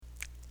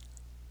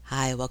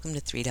Hi, welcome to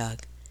Three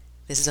Dog.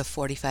 This is a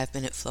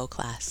 45-minute flow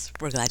class.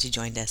 We're glad you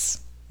joined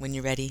us. When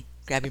you're ready,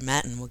 grab your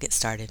mat and we'll get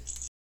started.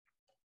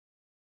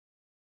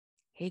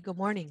 Hey, good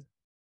morning.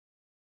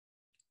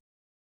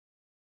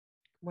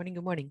 Good morning.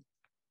 Good morning.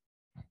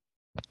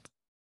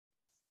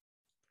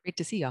 Great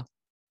to see y'all.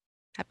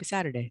 Happy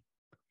Saturday.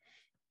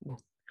 Ooh,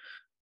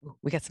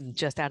 we got some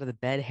just out of the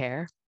bed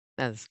hair.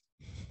 That's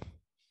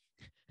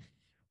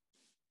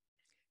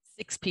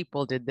six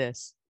people did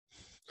this.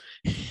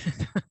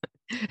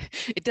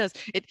 It does.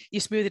 You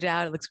smooth it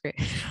out, it looks great.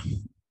 I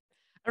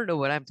don't know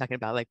what I'm talking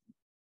about. Like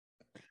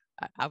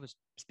I was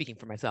speaking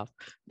for myself,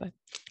 but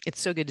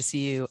it's so good to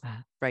see you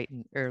bright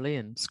and early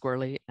and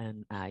squirrely.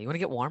 And you want to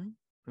get warm?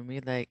 Are we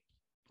like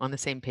on the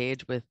same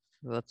page with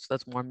let's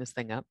warm this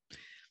thing up?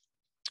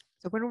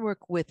 So we're going to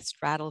work with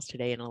straddles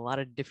today in a lot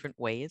of different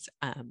ways.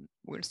 We're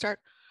going to start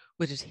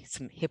with just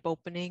some hip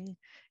opening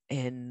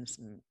and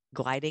some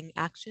gliding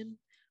action,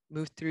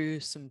 move through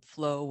some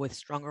flow with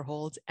stronger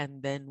holds,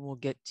 and then we'll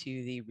get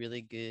to the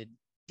really good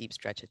deep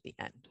stretch at the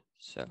end.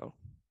 So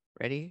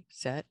ready,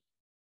 set,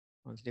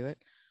 let's do it.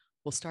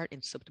 We'll start in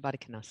Supta Baddha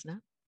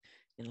Konasana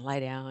and lie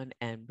down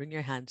and bring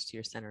your hands to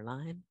your center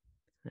line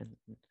and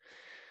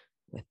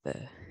with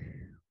the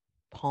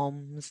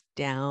palms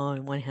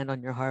down, one hand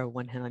on your heart,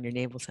 one hand on your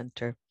navel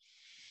center,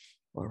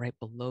 or right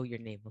below your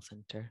navel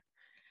center.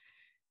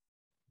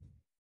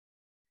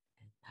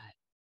 And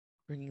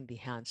bringing the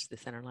hands to the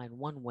center line,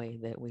 one way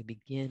that we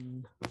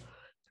begin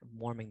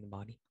warming the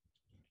body,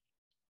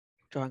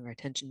 drawing our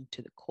attention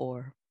to the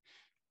core,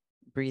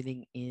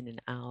 breathing in and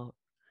out,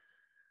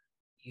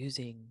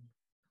 using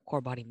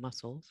core body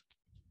muscles.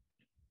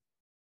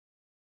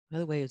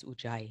 Another way is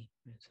ujjayi.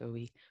 So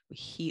we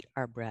heat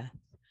our breath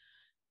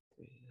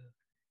through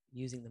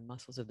using the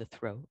muscles of the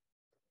throat,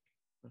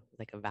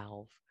 like a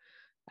valve.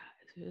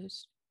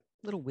 Just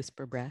a little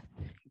whisper breath.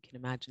 You can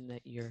imagine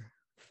that you're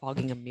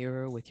fogging a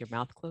mirror with your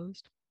mouth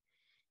closed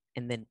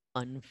and then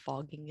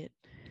unfogging it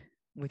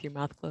with your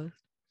mouth closed.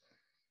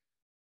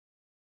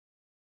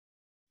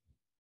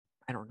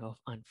 I don't know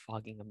if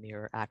unfogging a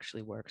mirror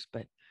actually works,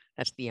 but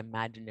that's the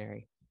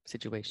imaginary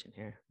situation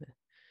here. The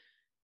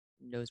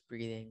nose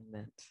breathing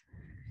that's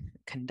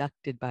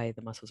conducted by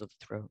the muscles of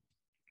the throat.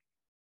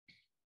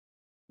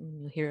 And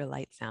you'll hear a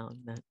light sound,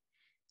 that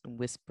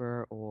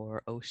whisper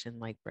or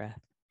ocean-like breath.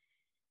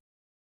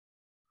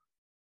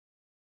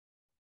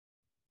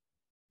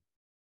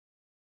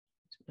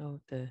 Just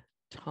note the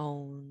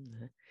tone,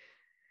 the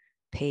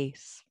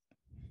pace,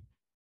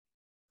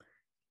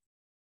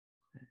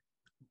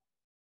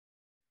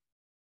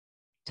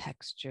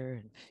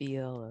 texture and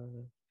feel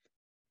of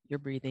your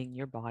breathing,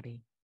 your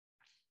body,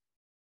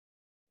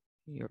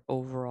 your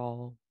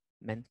overall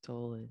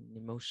mental and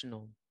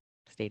emotional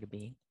state of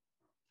being,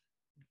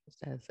 just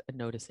as a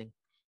noticing,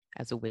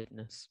 as a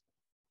witness,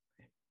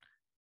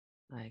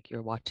 like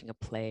you're watching a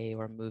play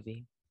or a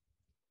movie.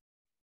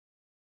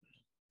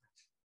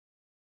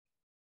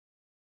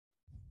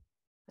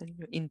 And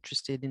you're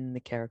interested in the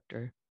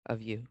character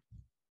of you,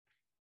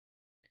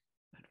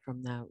 but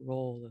from that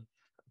role of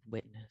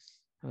witness,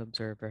 of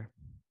observer.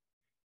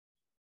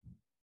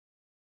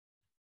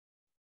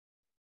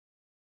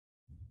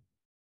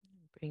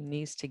 Bring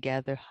knees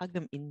together, hug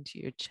them into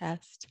your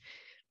chest.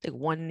 Take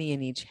one knee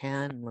in each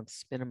hand and let's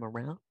spin them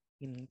around.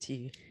 You need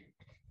to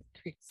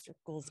create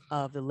circles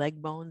of the leg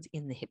bones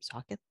in the hip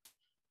socket.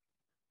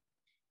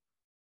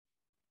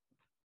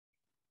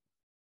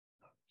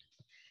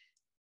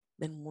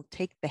 Then we'll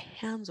take the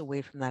hands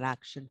away from that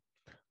action.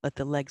 Let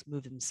the legs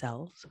move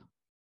themselves.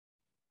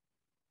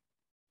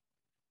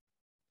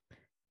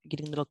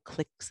 Getting little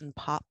clicks and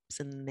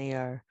pops, and they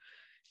are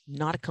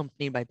not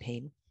accompanied by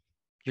pain.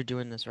 You're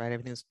doing this right.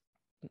 Everything's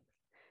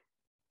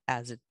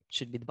as it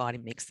should be. The body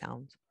makes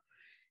sounds.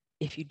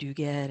 If you do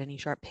get any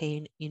sharp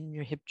pain in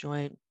your hip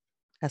joint,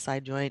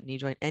 SI joint, knee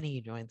joint, any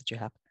joint that you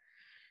have,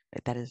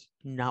 right, that is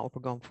not what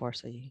we're going for.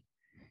 So you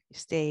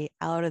stay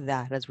out of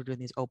that as we're doing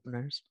these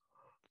openers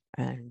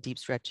and deep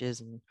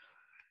stretches and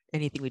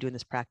anything we do in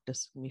this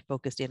practice. We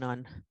focused in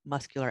on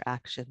muscular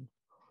action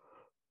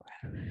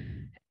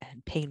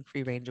and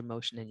pain-free range of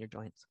motion in your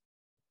joints.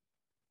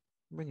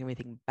 Bring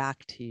everything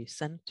back to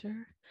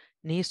center,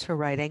 knees to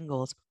right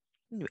angles,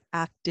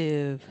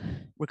 active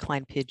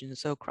reclined pigeon.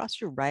 So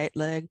cross your right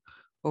leg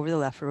over the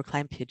left for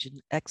reclined pigeon.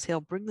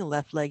 Exhale, bring the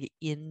left leg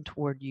in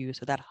toward you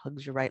so that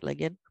hugs your right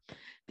leg in.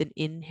 Then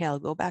inhale,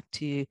 go back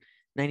to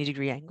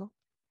 90-degree angle.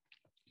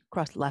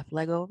 Cross the left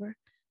leg over.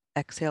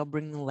 Exhale,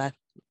 bring the left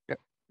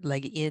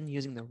leg in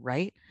using the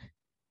right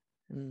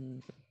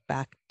and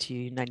back to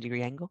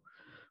 90-degree angle.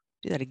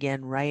 Do that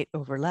again, right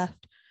over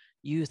left.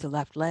 Use the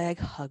left leg,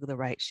 hug the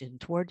right shin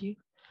toward you.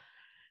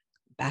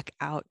 Back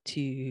out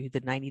to the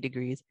 90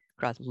 degrees,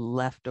 cross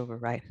left over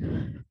right.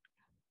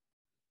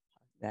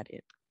 That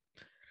in.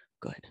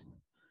 Good.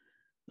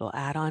 We'll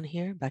add on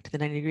here, back to the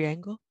 90-degree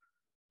angle.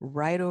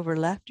 Right over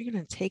left, you're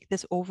going to take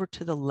this over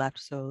to the left,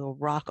 so it'll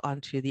rock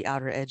onto the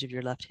outer edge of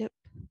your left hip.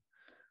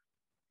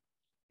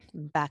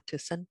 Back to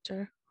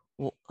center.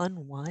 We'll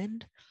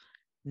unwind,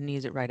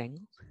 knees at right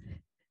angles.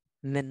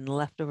 And then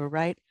left over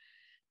right,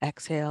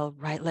 Exhale,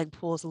 right leg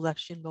pulls the left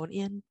shin bone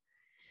in.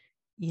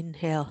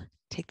 Inhale,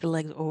 take the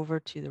legs over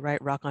to the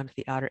right, rock onto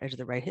the outer edge of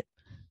the right hip.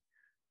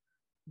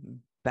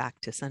 Back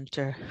to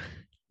center.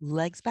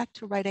 Legs back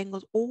to right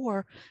angles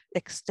or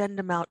extend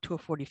them out to a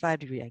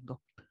 45-degree angle.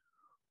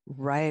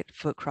 Right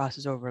foot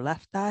crosses over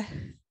left thigh,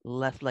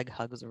 left leg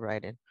hugs the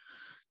right in.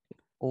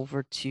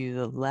 Over to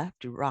the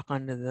left, you rock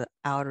onto the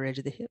outer edge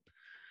of the hip,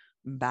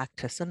 back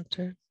to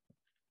center.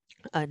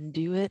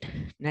 Undo it,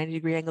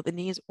 90-degree angle at the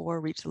knees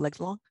or reach the legs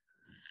long.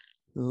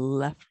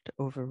 Left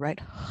over right,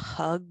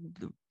 hug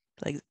the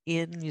legs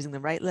in using the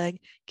right leg.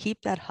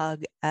 Keep that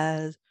hug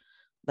as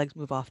legs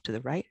move off to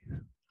the right.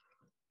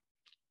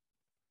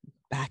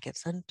 Back at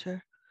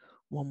center,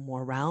 one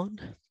more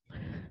round.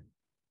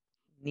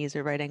 Knees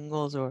are right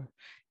angles or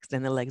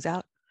extend the legs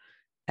out.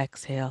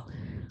 Exhale,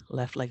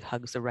 left leg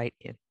hugs the right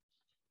in.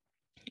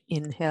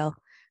 Inhale,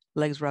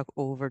 legs rock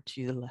over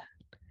to the left.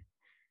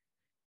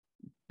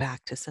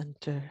 Back to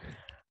center.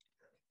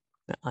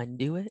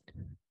 Undo it.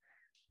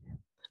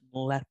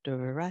 Left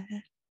over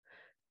right.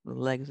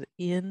 Legs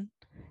in.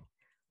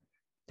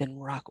 Then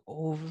rock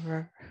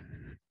over.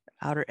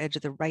 Outer edge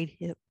of the right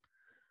hip.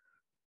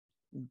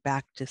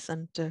 Back to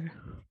center.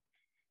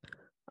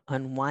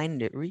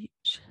 Unwind it,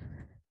 reach.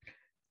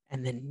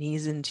 And then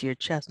knees into your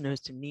chest, nose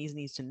to knees,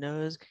 knees to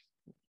nose.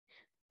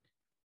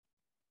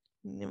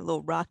 A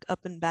little rock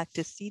up and back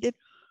to seated.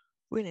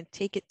 We're going to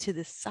take it to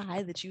the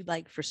side that you'd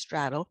like for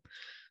straddle.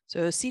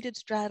 So seated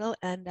straddle,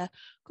 and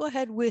go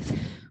ahead with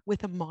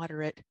a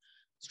moderate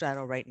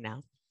straddle right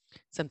now.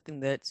 Something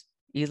that's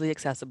easily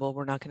accessible.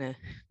 We're not going to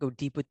go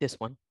deep with this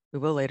one. We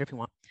will later if you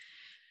want.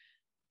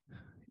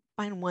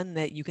 Find one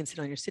that you can sit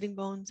on your sitting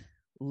bones,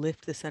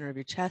 lift the center of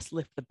your chest,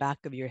 lift the back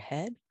of your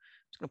head.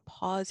 Just going to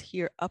pause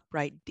here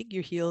upright, dig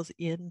your heels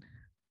in,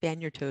 fan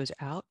your toes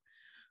out.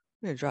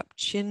 We're going to drop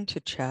chin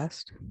to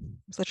chest.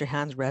 Just let your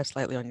hands rest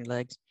lightly on your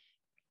legs.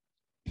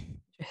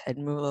 Your head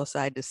move a little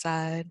side to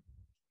side.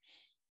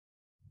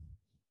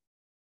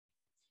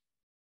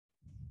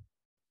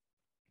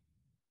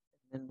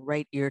 And then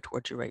right ear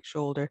towards your right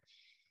shoulder.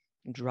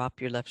 And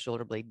drop your left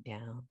shoulder blade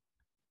down.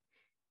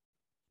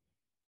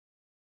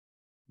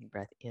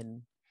 Breath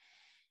in.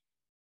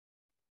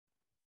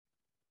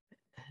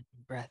 And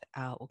breath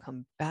out. We'll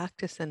come back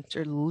to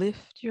center.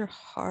 Lift your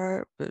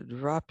heart, but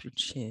drop your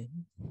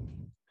chin.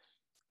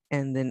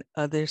 And then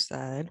other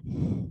side.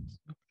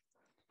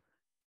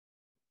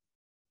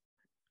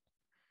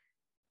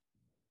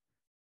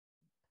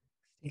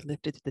 Stay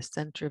lifted to the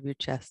center of your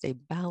chest. Stay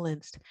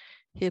balanced.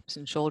 Hips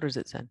and shoulders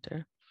at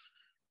center.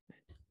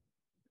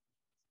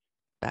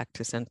 Back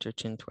to center,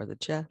 chin toward the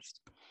chest.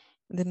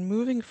 And then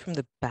moving from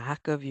the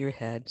back of your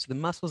head. So the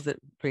muscles that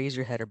raise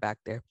your head are back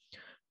there.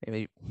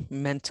 Maybe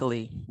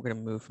mentally, we're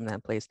going to move from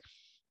that place.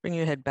 Bring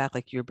your head back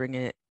like you're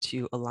bringing it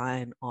to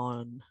align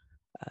on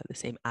the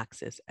same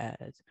axis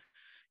as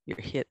your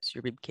hips,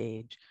 your rib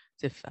cage,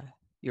 as if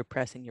you're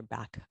pressing your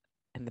back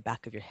and the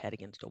back of your head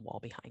against a wall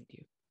behind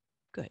you.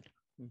 Good.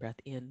 Breath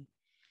in.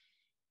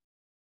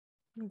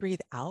 And breathe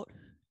out.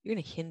 You're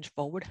going to hinge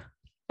forward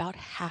about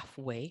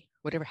halfway,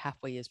 whatever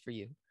halfway is for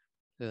you.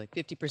 So like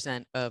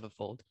 50% of a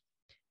fold,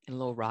 and a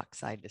little rock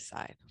side to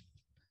side.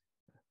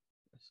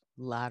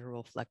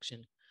 Lateral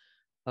flexion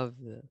of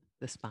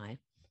the spine.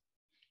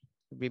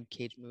 The rib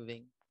cage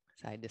moving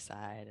side to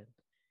side, and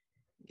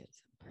get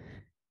some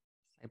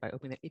side by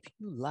opening that. If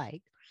you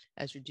like,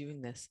 as you're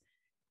doing this,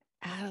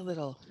 add a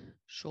little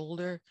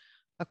shoulder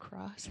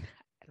across.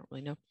 I don't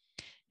really know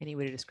any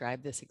way to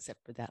describe this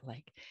except for that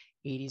like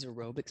 80s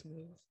aerobics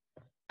move,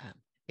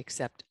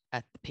 except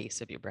at the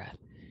pace of your breath.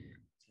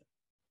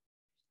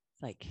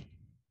 It's like,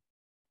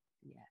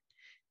 yeah,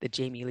 the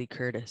Jamie Lee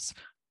Curtis.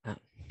 If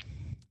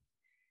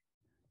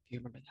you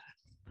remember that.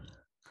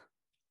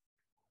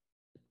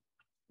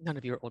 None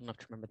of you are old enough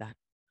to remember that,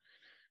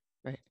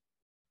 right?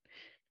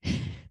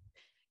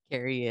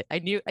 Carrie, I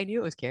knew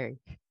it was Carrie.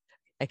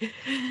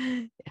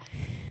 Come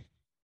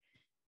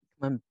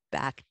on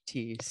back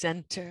to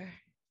center.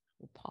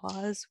 We'll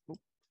pause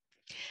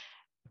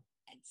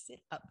and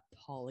sit up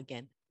tall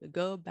again. So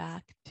go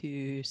back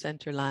to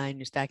center line.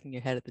 You're stacking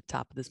your head at the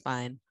top of the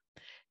spine.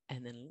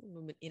 And then a little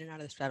movement in and out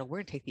of the straddle. We're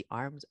going to take the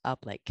arms up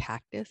like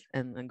cactus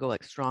and then go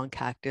like strong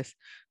cactus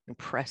and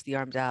press the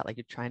arms out like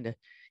you're trying to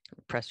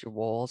press your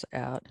walls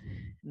out.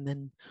 And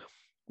then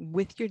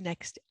with your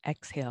next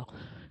exhale,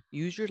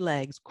 use your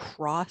legs,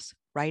 cross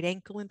right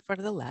ankle in front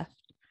of the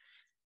left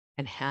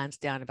and hands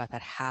down about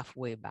that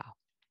halfway bow.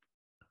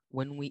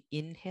 When we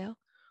inhale,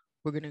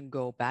 we're going to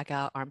go back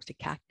out, arms to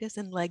cactus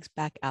and legs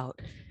back out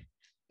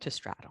to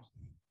straddle.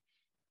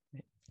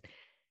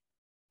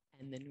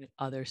 And then the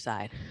other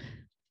side.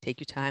 Take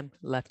your time,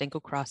 left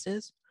ankle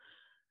crosses,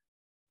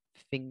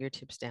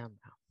 fingertips down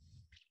now.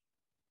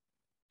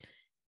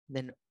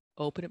 Then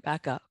open it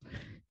back up.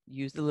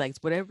 Use the legs,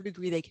 whatever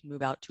degree they can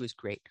move out to is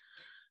great.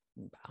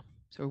 Bow.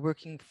 So we're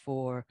working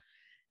for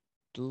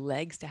the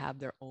legs to have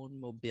their own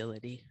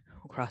mobility.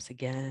 We'll cross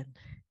again,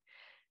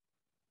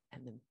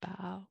 and then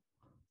bow,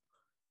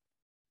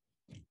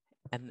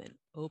 and then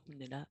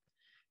open it up.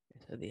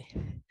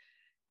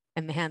 And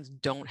And the hands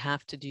don't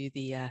have to do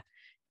the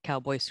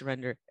cowboy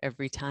surrender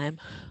every time,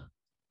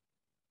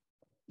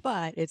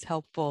 but it's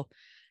helpful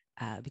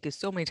because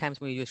so many times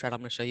when we do a straddle,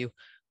 I'm going to show you,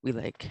 we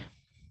like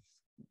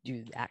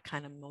do that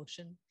kind of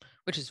motion,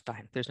 which is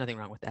fine. There's nothing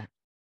wrong with that.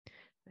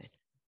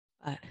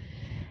 Right?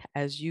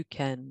 As you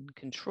can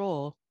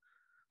control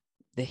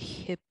the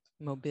hip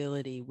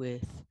mobility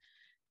with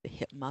the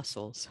hip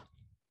muscles,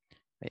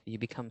 right, you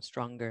become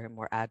stronger and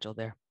more agile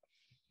there.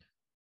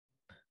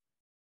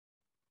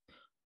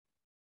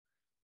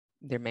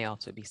 There may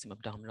also be some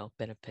abdominal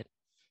benefit.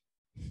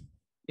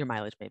 Your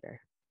mileage may vary.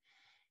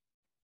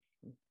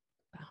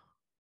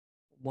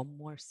 One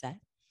more set.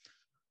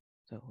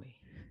 So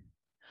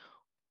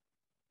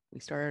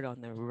we started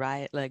on the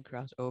right leg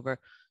crossed over.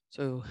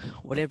 So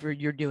whatever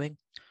you're doing,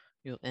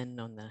 you'll end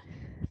on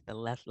the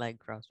left leg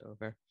crossed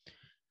over.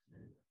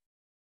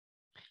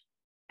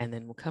 And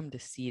then we'll come to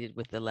seated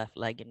with the left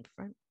leg in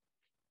front.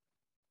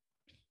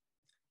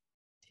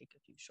 Take a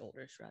few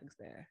shoulder shrugs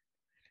there.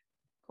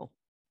 Cool.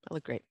 That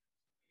looked great.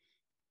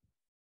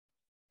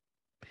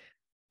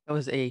 That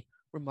was a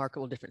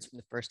remarkable difference from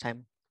the first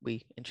time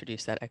we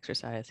introduced that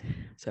exercise.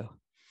 So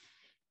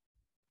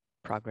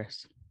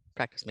practice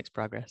makes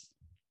progress.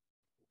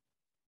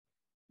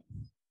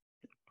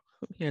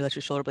 Here, let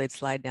your shoulder blades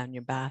slide down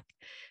your back.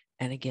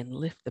 And again,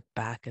 lift the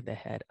back of the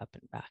head up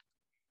and back.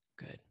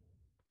 Good.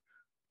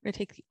 We're gonna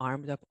take the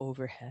arms up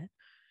overhead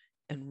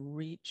and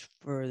reach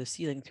for the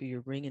ceiling through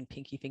your ring and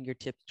pinky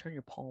fingertips. Turn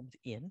your palms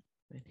in.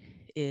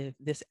 If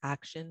this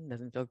action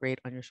doesn't feel great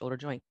on your shoulder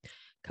joint,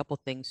 a couple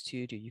things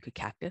to do. You could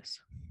cactus.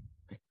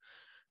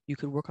 You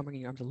could work on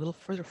bringing your arms a little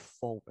further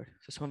forward.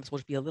 So some of us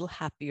will be a little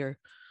happier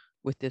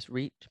with this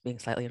reach being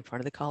slightly in front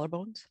of the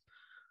collarbones.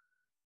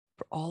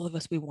 For all of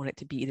us, we want it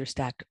to be either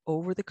stacked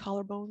over the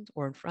collarbones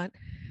or in front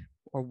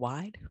or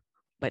wide,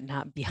 but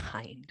not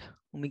behind.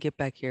 When we get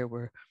back here,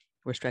 we're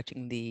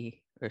stressing the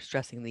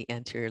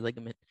anterior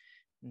ligament,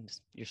 and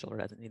your shoulder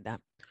doesn't need that.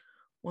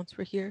 Once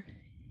we're here,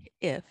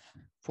 if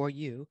for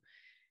you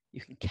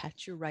can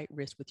catch your right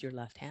wrist with your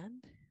left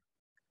hand,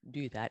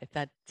 do that. If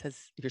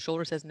your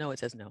shoulder says no, it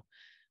says no.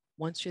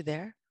 Once you're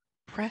there,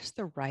 press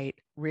the right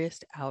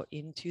wrist out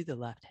into the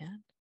left hand.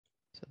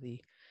 So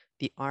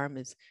the arm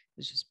is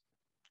just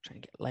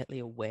trying to get lightly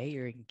away.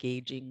 You're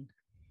engaging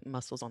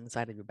muscles on the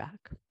side of your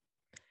back.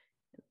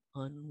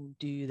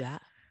 Undo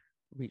that.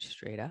 Reach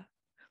straight up.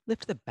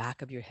 Lift the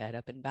back of your head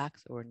up and back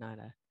so we're not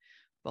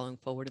falling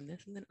forward in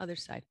this. And then other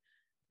side.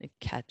 And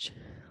catch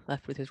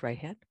left with his right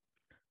hand.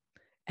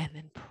 And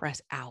then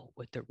press out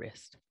with the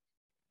wrist.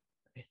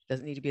 It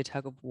doesn't need to be a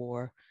tug of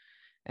war.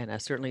 And I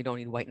certainly don't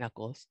need white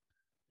knuckles.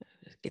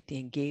 Just get the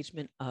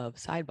engagement of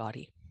side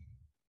body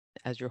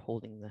as you're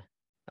holding the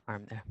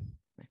arm there.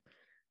 Right?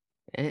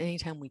 And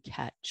anytime we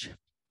catch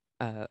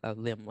a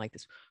limb like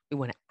this, we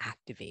want to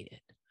activate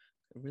it.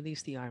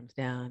 Release the arms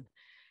down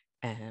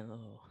and a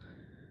little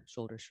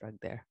shoulder shrug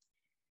there.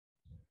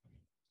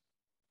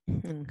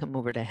 And come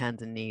over to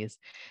hands and knees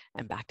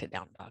and back to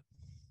down dog.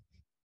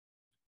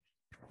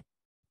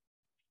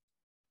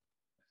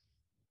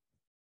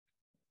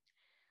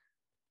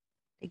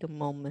 Take a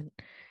moment,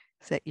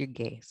 set your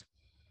gaze.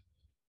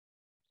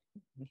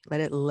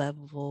 Let it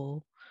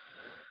level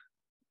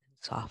and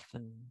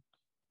soften.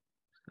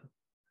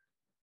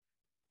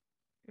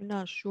 You're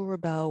not sure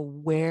about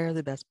where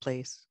the best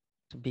place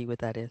to be with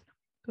that is.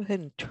 Go ahead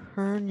and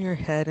turn your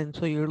head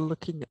until you're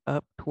looking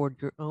up toward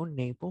your own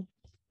navel.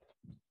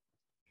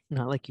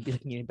 Not like you'd be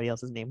looking at anybody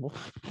else's navel.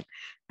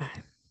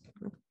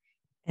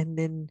 And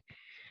then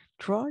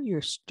draw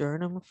your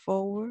sternum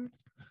forward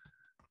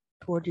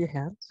toward your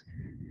hands.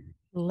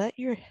 Let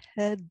your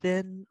head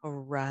then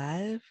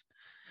arrive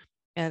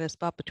at a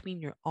spot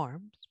between your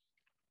arms.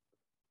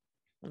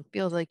 It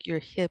feels like your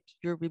hips,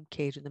 your rib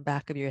cage, and the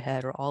back of your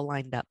head are all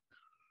lined up.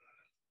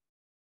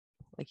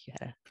 Like you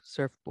had a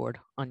surfboard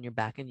on your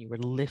back and you were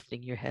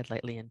lifting your head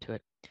lightly into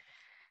it.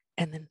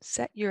 And then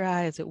set your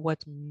eyes at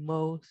what's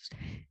most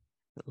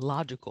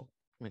logical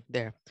right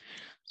there.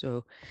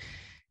 So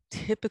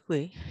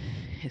typically,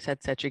 it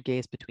said set your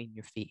gaze between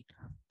your feet.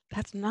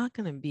 That's not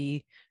going to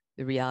be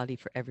the reality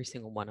for every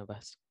single one of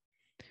us.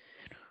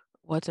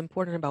 What's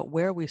important about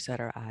where we set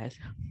our eyes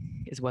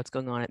is what's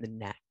going on at the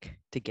neck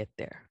to get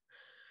there.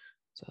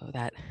 So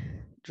that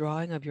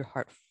drawing of your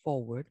heart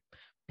forward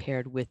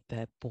paired with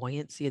the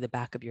buoyancy of the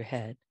back of your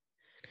head,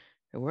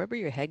 and wherever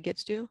your head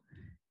gets to,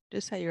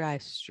 just set your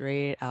eyes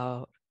straight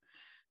out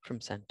from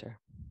center.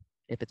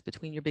 If it's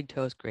between your big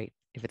toes, great.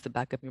 If it's the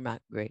back of your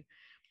mat, great.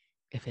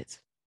 If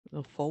it's a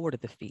little forward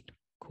of the feet,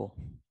 cool.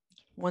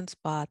 One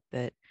spot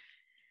that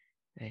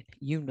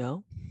you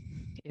know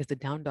is the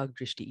down dog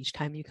drishti. Each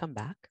time you come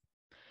back,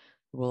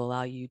 it will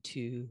allow you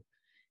to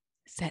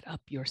set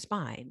up your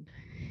spine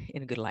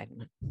in a good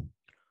alignment. I'm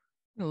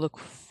going to look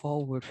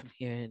forward from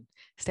here and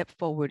step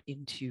forward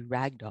into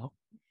ragdoll.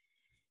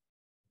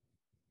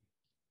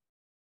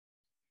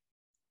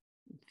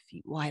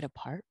 Feet wide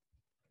apart.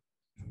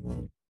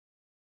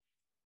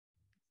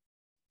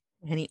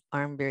 Any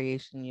arm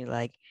variation you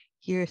like.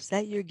 Here,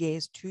 set your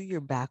gaze to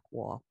your back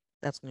wall.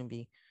 That's going to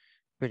be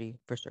pretty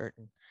for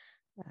certain.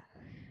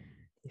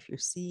 If you're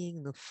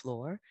seeing the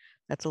floor,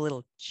 that's a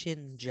little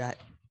chin jut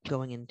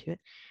going into it.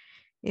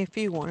 If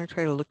you want to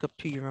try to look up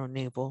to your own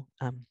navel,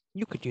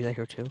 you could do that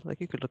here too. Like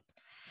you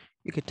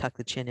could tuck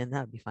the chin in,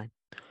 that would be fine.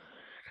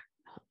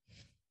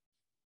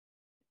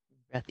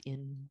 Breath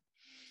in,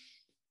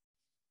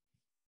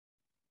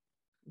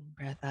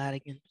 breath out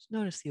again. Just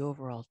notice the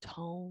overall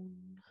tone,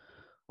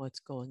 what's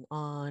going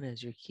on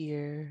as you're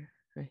here,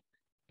 right?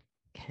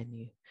 Can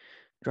you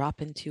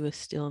drop into a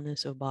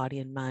stillness of body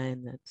and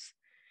mind that's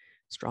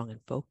strong and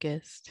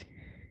focused?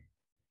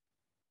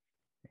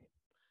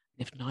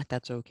 If not,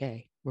 that's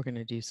okay. We're going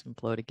to do some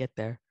flow to get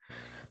there.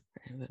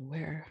 And then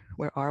where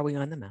are we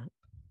on the map?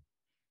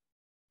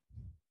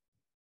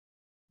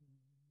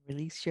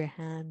 Release your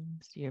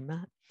hands to your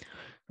mat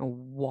and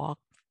walk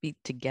feet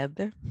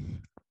together.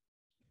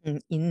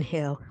 And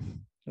inhale,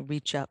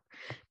 reach up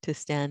to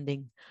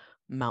standing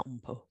mountain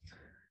pose.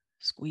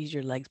 Squeeze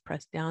your legs,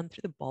 press down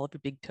through the ball of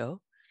your big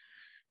toe.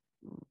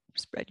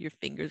 Spread your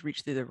fingers,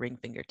 reach through the ring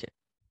fingertip.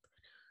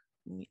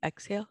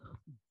 Exhale,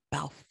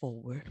 bow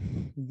forward.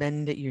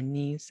 Bend at your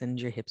knees, send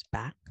your hips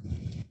back.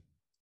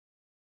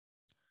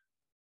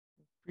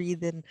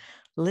 Breathe in,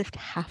 lift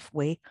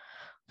halfway,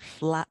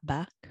 flat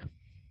back.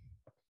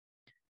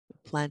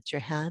 Plant your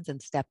hands and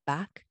step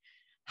back.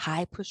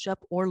 High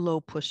push-up or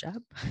low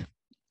push-up.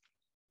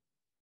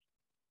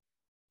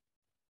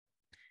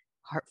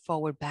 Heart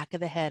forward, back of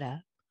the head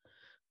up.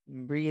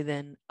 Breathe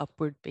in,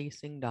 upward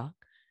facing dog.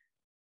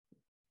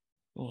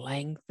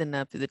 Lengthen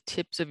up to the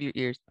tips of your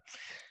ears.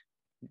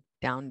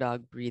 Down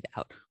dog, breathe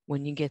out.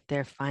 When you get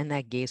there, find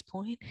that gaze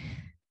point.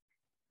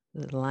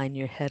 Line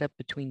your head up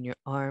between your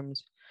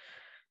arms.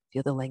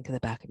 Feel the length of the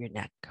back of your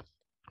neck.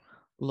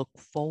 Look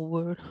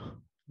forward,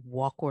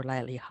 walk or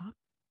lightly hop.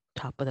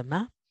 Top of the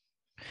mat.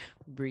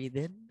 Breathe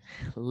in,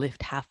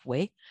 lift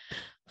halfway,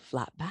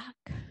 flat back.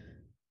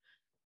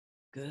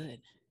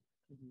 Good.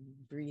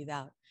 Breathe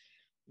out,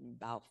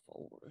 bow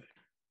forward.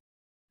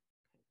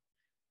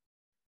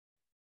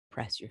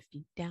 Press your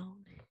feet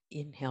down.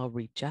 Inhale,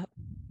 reach up,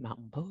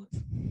 mountain pose.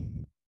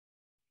 And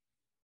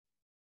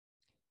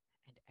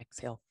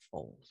exhale,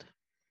 fold.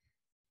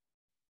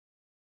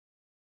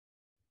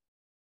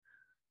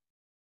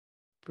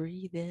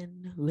 Breathe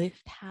in,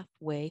 lift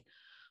halfway,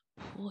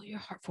 pull your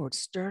heart forward,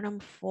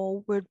 sternum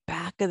forward,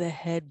 back of the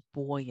head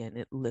buoyant.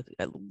 It lifts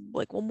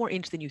like 1 more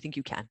inch than you think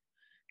you can.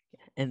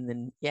 And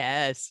then,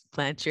 yes,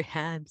 plant your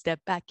hand,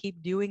 step back,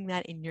 keep doing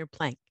that in your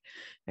plank,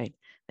 right?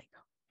 Like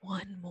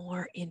 1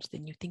 more inch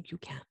than you think you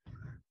can.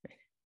 Right?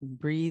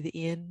 Breathe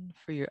in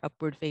for your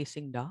upward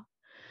facing dog,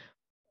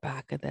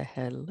 back of the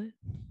head lift,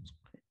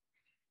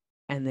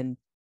 and then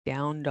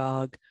down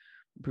dog,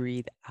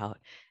 breathe out.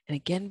 And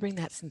again, bring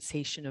that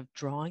sensation of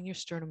drawing your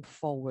sternum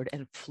forward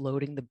and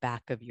floating the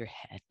back of your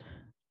head.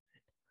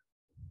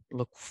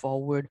 Look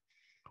forward,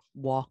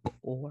 walk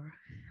or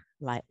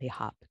lightly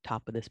hop,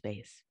 top of the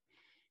space.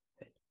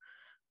 Good.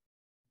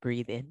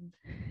 Breathe in,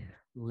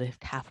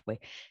 lift halfway.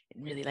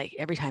 And really, like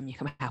every time you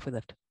come halfway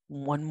lift,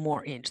 1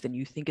 more inch than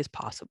you think is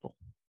possible.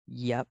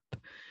 Yep.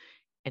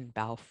 And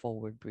bow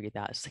forward, breathe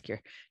out. It's like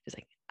you're just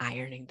like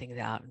ironing things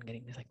out and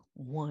getting this like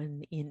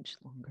 1 inch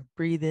longer.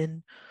 Breathe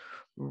in,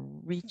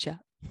 reach up.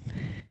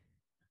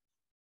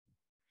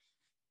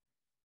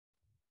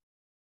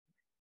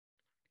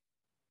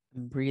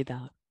 And breathe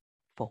out,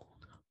 fold.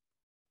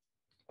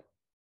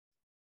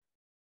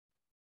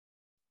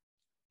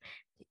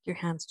 Take your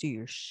hands to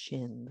your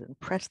shins and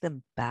press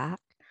them back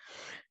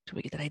till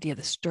we get that idea of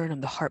the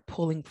sternum, the heart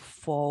pulling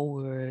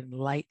forward,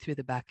 light through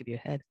the back of your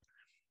head.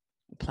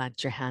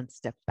 Plant your hands,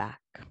 step back.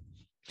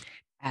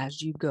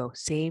 As you go,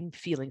 same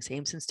feeling,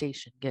 same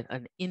sensation. Get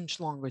 1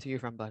 inch longer through your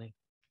front body.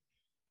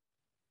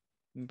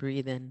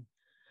 Breathe in,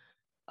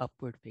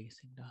 upward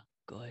facing dog.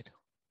 Good.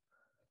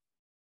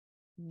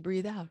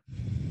 Breathe out,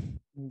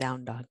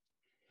 down dog.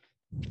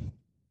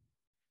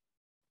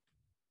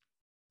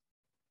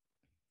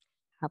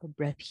 Have a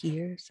breath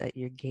here, set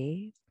your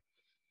gaze.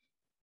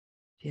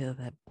 Feel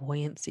that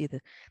buoyancy,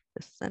 the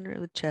center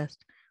of the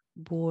chest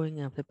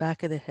buoying up, the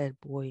back of the head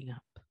buoying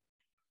up.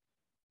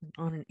 And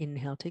on an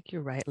inhale, take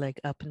your right leg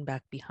up and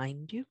back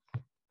behind you.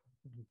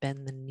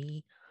 Bend the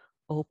knee,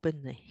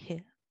 open the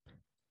hip,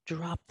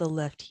 drop the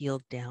left heel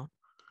down.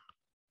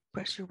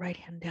 Press your right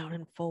hand down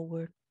and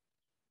forward.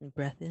 And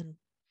breath in.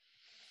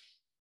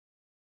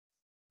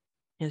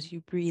 As you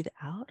breathe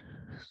out,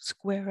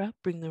 square up,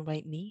 bring the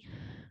right knee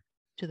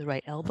to the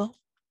right elbow.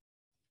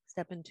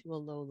 Step into a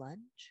low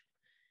lunge.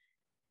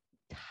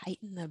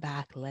 Tighten the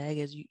back leg.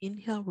 As you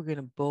inhale, we're going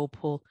to bow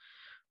pull.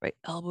 Right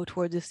elbow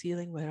towards the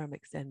ceiling, right arm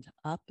extends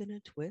up in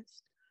a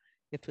twist.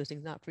 If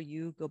twisting's not for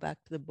you, go back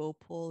to the bow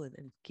pull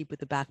and keep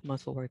with the back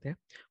muscle right there.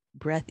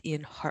 Breath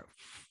in, heart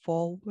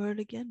forward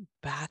again,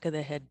 back of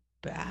the head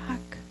back.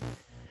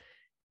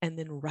 And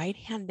then right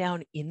hand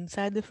down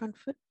inside the front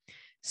foot.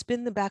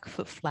 Spin the back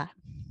foot flat.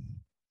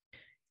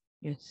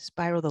 You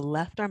spiral the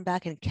left arm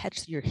back and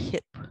catch your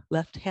hip,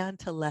 left hand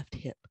to left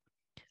hip.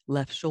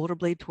 Left shoulder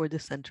blade toward the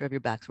center of your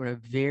back. So we're in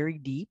a very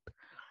deep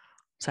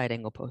side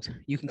angle pose.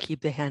 You can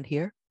keep the hand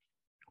here,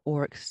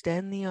 Or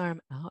extend the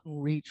arm out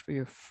and reach for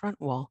your front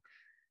wall.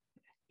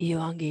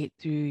 Elongate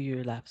through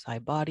your left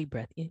side body.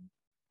 Breath in.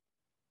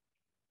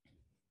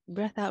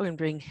 Breath out and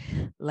bring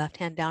left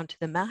hand down to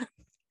the mat.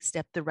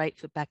 Step the right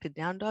foot back to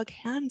down dog.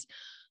 Hands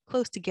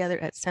close together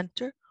at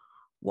center.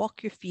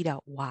 Walk your feet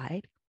out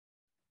wide.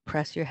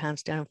 Press your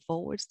hands down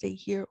forward. Stay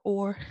here.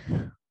 Or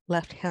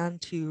left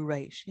hand to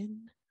right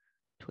shin.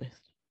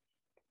 Twist.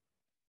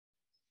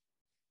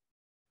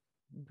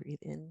 Breathe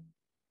in.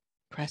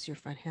 Press your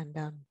front hand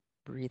down.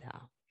 Breathe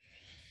out.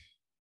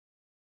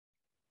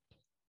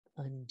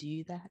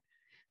 Undo that.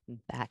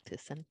 Back to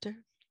center.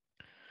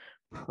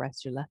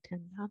 Press your left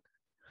hand down.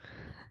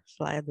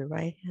 Slide the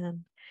right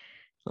hand,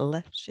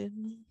 left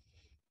shin,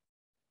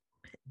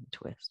 and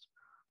twist.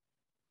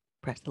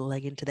 Press the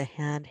leg into the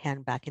hand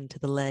back into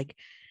the leg.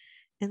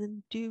 And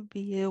then do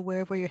be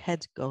aware of where your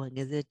head's going.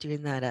 Is it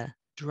doing that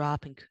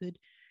drop? And could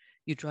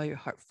you draw your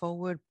heart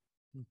forward,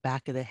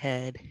 back of the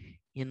head,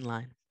 in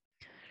line.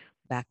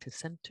 Back to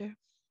center,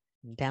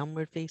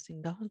 downward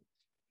facing dog.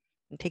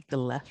 And take the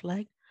left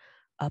leg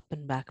up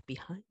and back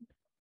behind.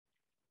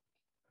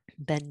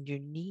 Bend your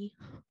knee,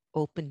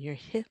 open your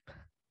hip,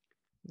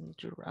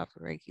 drop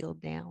the right heel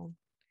down.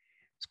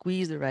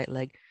 Squeeze the right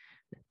leg,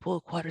 pull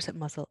the quadricep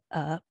muscle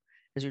up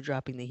as you're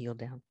dropping the heel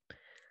down.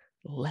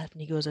 Left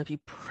knee goes up, you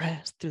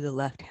press through the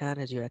left hand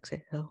as you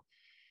exhale.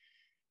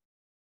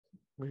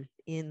 Breathe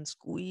in,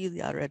 squeeze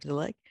the outer edge of the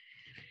leg.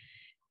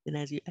 Then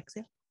as you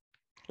exhale,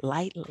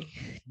 lightly,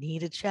 knee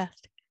to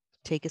chest,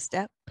 take a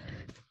step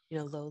in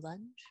a low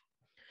lunge.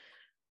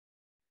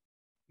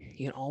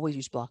 You can always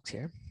use blocks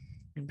here.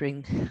 And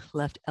bring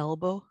left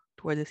elbow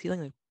toward the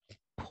ceiling, like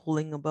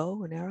pulling a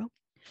bow, an arrow.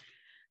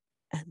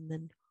 And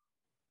then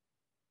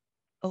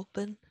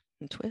open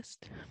and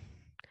twist.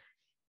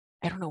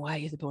 I don't know why I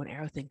use the bow and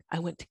arrow thing. I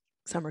went to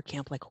summer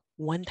camp like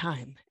one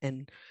time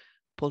and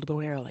pulled a bow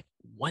and arrow like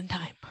one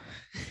time.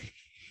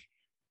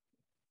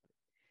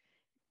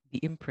 The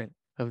imprint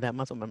of that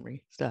muscle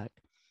memory stuck.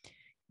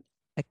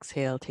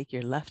 Exhale, take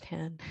your left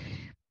hand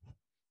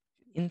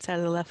inside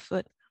of the left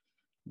foot,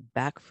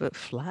 back foot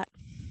flat.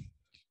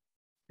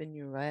 Bend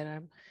your right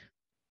arm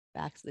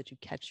back so that you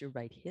catch your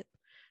right hip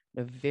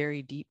in a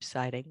very deep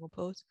side angle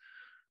pose.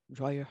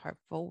 Draw your heart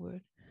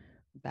forward,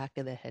 back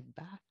of the head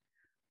back.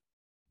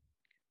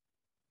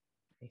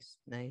 Nice,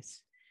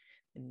 nice.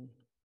 And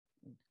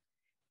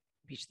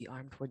reach the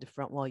arm toward the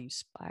front wall. You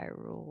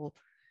spiral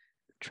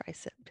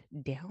tricep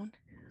down.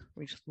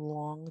 Reach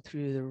long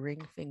through the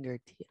ring finger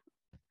tip.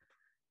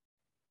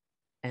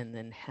 And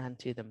then hand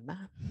to the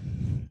mat.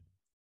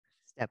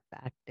 Step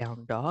back,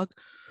 down dog.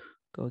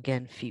 Go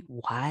again, feet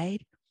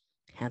wide.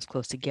 Hands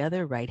close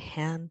together. Right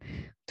hand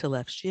to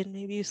left shin.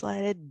 Maybe you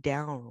slide it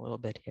down a little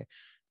bit here.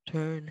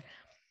 Turn.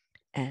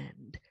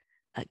 And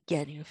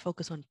again, you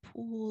focus on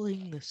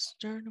pulling the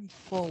sternum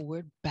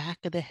forward, back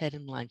of the head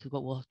in line. Because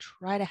what will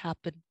try to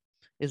happen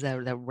is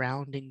that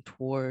rounding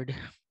toward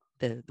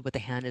what the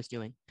hand is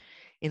doing.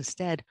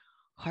 Instead,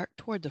 heart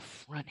toward the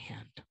front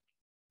hand.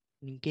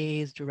 And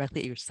gaze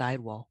directly at your side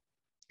wall.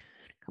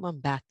 Come on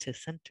back to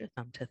center,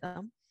 thumb to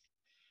thumb.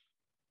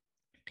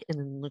 And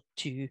then look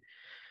to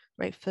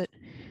right foot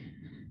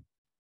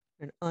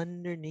and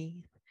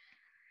underneath.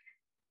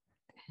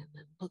 And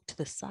then look to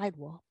the side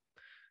wall.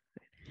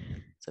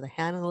 So the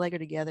hand and the leg are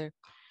together.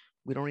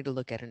 We don't need to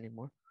look at it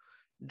anymore.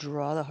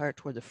 Draw the heart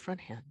toward the front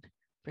hand.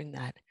 Bring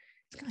that.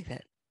 It's kind of like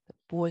that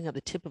buoying up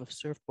the tip of a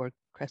surfboard,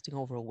 cresting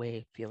over a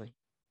wave feeling.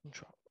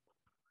 Drop.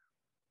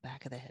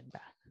 Back of the head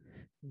back.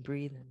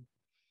 Breathe in.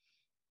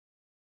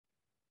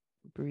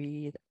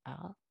 Breathe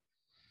out.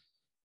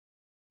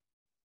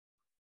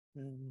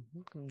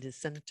 Come to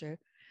center.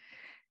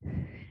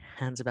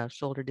 Hands about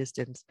shoulder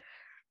distance.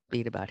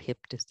 Feet about hip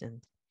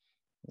distance.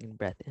 And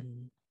breath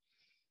in.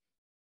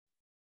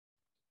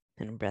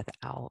 And breath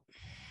out.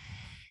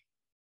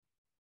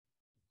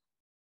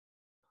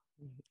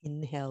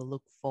 Inhale,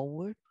 look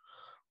forward.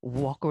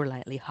 Walk or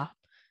lightly hop.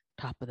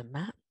 Top of the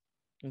mat.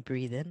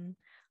 Breathe in.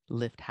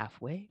 Lift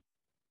halfway.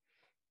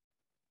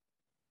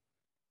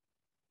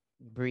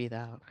 Breathe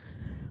out.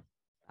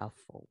 Bow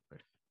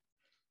forward.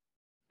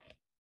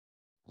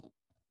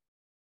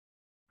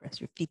 Press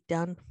your feet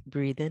down.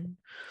 Breathe in.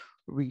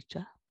 Reach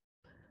up.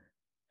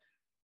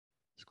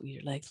 Squeeze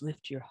your legs.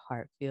 Lift your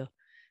heart. Feel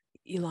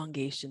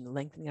elongation, the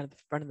lengthening out of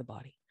the front of the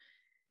body.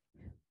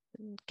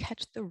 And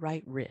catch the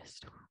right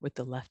wrist with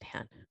the left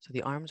hand. So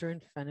the arms are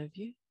in front of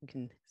you. You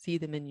can see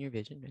them in your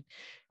vision. Right?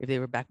 If they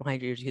were back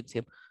behind your ears, you couldn't see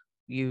them.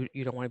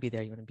 You don't want to be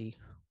there. You want to be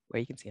where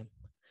you can see them.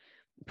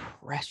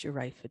 Press your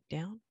right foot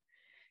down.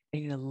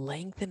 And you're going to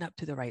lengthen up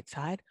to the right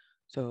side.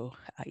 So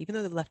even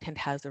though the left hand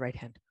has the right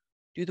hand,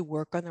 do the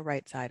work on the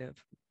right side of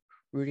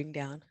rooting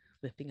down,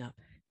 lifting up.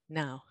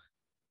 Now,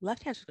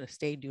 left hand's going to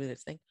stay doing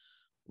this thing.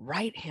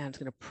 Right hand's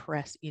going to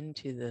press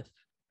into the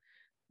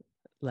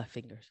left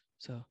fingers.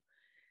 So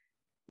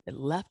the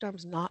left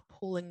arm's not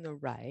pulling the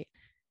right.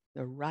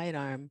 The right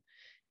arm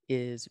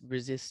is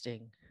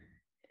resisting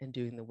and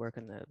doing the work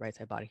on the right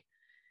side body.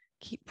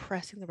 Keep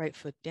pressing the right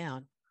foot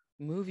down.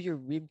 Move your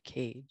rib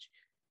cage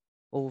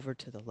over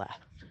to the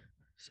left.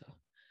 So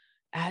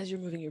As you're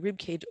moving your rib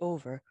cage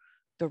over,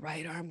 the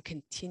right arm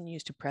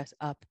continues to press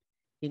up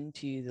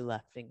into the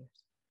left fingers.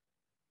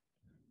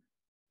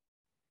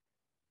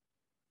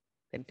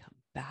 Then come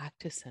back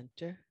to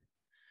center,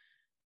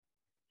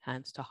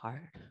 hands to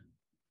heart,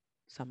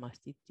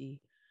 Samasthiti.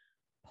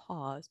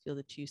 Pause, feel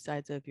the two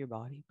sides of your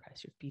body,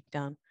 press your feet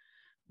down,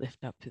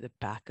 lift up to the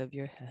back of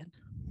your head.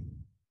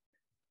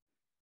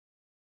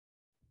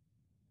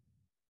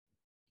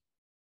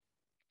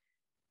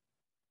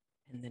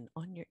 And then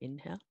on your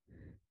inhale,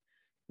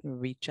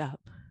 reach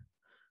up,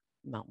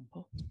 mountain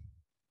pose.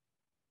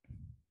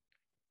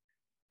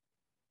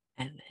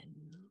 And then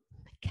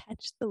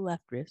catch the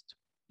left wrist,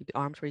 with the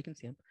arms where you can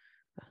see them.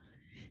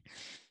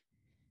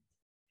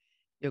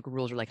 Yoga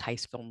rules are like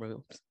heist film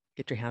rules.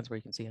 Get your hands where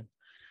you can see them.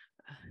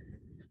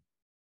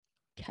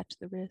 Catch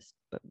the wrist,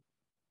 but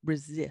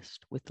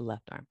resist with the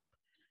left arm.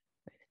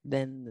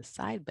 Then the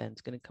side bend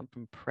is going to come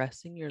from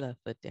pressing your left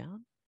foot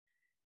down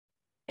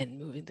and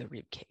moving the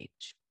rib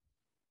cage.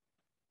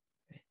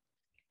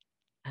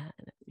 And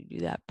you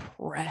do that,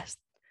 press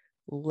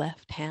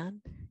left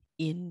hand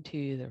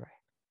into the right.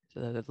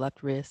 So the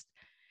left wrist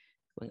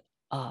going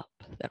up,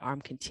 that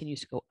arm continues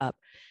to go up,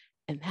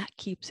 and that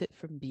keeps it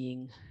from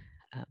being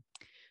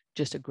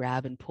just a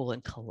grab and pull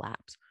and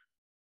collapse.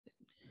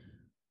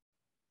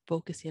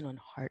 Focus in on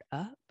heart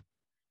up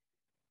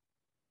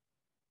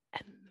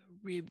and the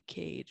rib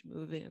cage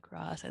moving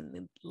across, and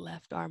the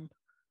left arm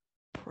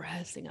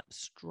pressing up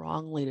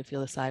strongly to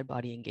feel the side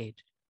body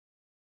engage.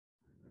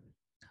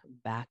 Come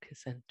back to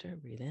center,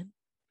 breathe in,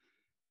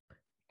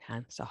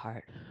 hands to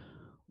heart,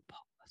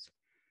 pause,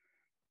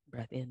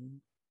 breath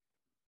in,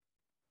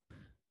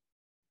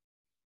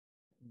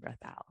 breath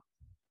out.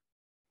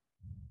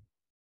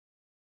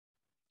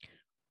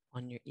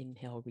 On your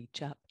inhale,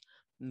 reach up,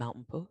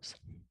 mountain pose.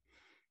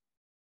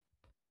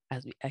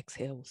 As we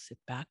exhale, we'll sit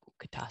back,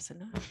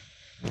 Utkatasana.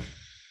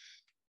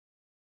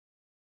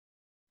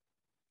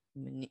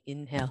 When you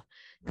inhale,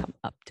 come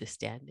up to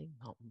standing,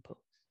 mountain pose.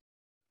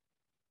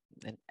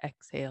 Then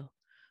exhale,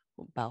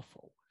 we'll bow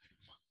forward.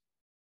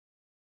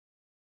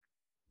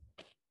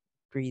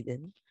 Breathe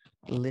in,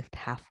 lift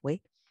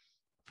halfway,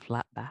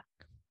 flat back.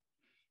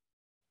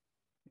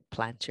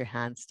 Plant your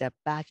hands, step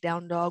back,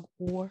 down dog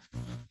or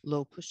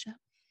low push-up.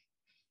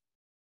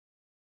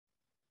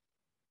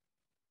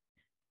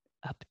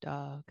 Up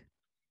dog.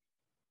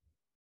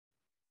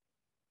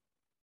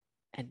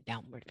 And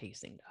downward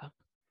facing dog.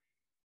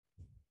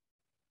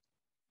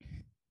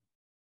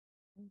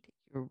 Take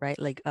your right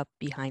leg up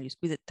behind you.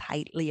 Squeeze it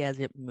tightly as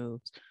it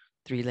moves.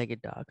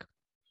 Three-legged dog.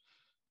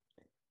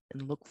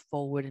 And look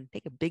forward and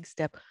take a big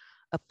step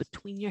up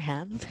between your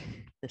hands,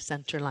 the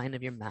center line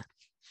of your mat.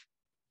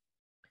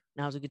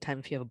 Now's a good time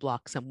if you have a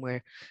block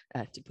somewhere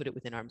to put it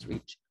within arm's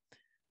reach.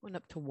 Going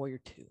up to warrior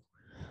two.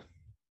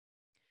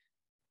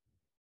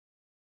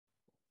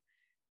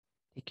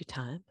 Take your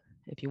time.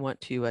 If you want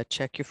to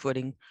check your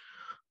footing,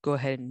 go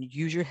ahead and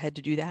use your head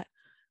to do that,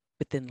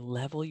 but then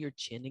level your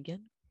chin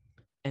again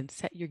and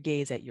set your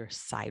gaze at your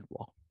side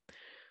wall.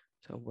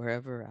 So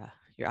wherever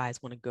your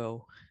eyes want to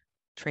go,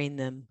 train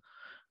them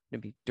to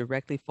be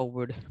directly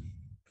forward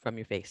from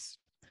your face.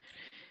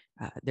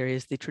 There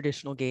is the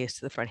traditional gaze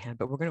to the front hand,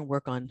 but we're going to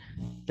work on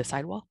the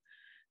side wall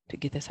to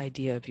get this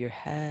idea of your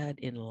head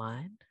in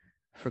line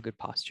for good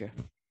posture.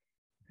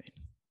 Right.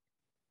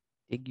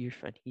 Dig your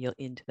front heel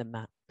into the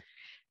mat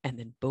and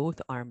then both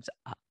arms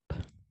up.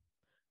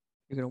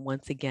 You're going to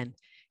once again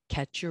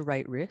catch your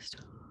right wrist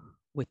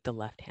with the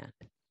left hand.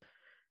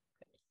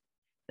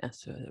 Now,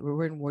 so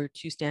we're in warrior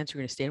two stance. We're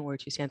going to stay in warrior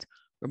two stance.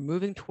 We're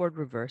moving toward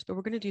reverse, but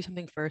we're going to do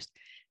something first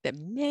that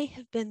may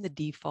have been the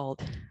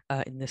default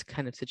in this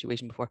kind of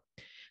situation before.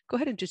 Go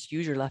ahead and just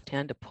use your left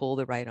hand to pull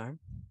the right arm.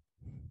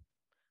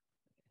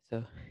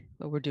 So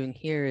what we're doing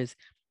here is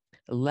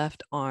the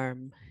left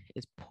arm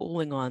is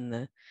pulling on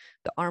the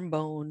arm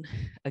bone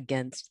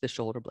against the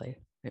shoulder blade.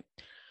 Right?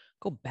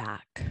 Go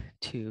back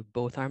to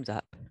both arms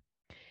up.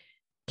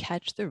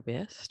 Catch the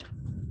wrist.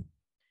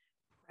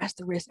 Press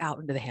the wrist out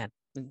into the hand.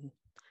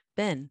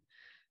 Then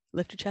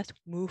lift your chest,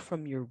 move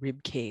from your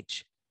rib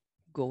cage,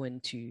 go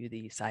into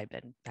the side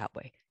bend that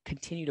way.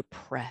 Continue to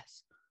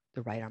press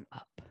the right arm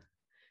up.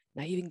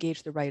 Now you've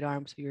engaged the right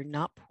arm, so you're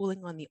not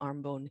pulling on the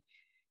arm bone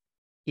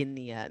in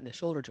the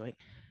shoulder joint.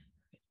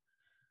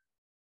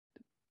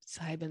 The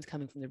side bend's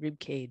coming from the rib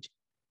cage,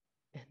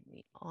 and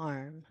the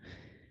arm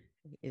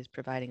is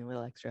providing a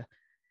little extra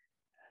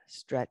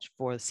stretch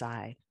for the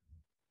side.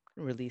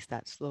 Release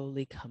that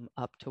slowly, come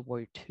up to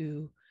warrior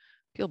two.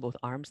 Feel both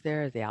arms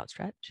there as they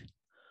outstretch.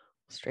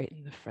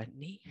 Straighten the front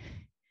knee.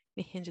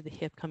 The hinge of the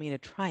hip coming in a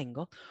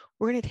triangle.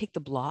 We're going to take the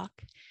block,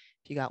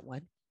 if you got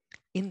one,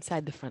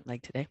 inside the front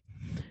leg today.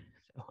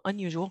 So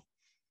unusual,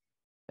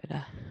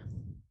 but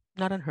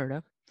not unheard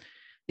of.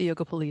 The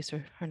yoga police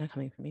are not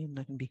coming for me. I'm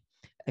not going to be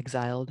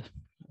exiled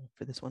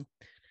for this one.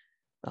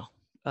 Well,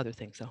 other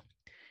things though.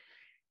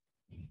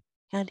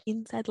 And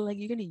inside the leg,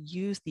 you're going to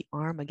use the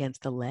arm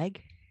against the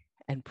leg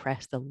and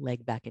press the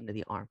leg back into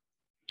the arm.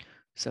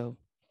 So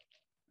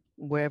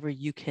wherever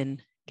you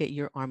can get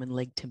your arm and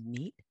leg to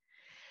meet,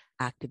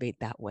 activate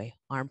that way.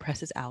 Arm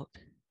presses out,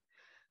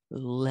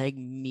 leg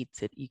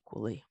meets it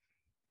equally.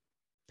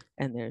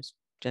 And there's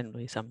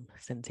generally some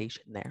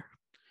sensation there.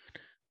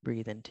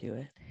 Breathe into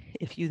it.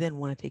 If you then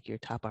want to take your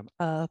top arm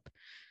up,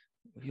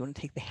 if you want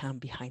to take the hand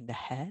behind the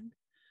head,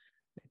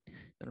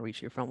 going to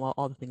reach your front wall,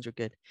 all the things are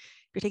good.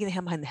 If you're taking the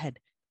hand behind the head,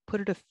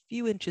 put it a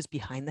few inches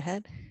behind the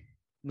head,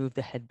 move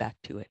the head back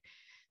to it.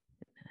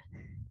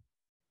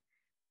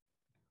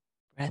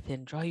 Breath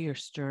in, draw your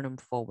sternum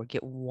forward,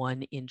 get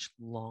 1 inch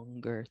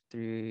longer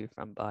through your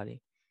front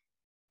body.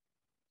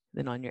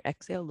 Then on your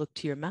exhale, look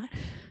to your mat,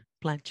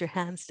 plant your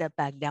hands, step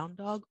back, down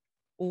dog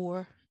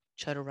or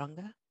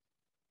chaturanga,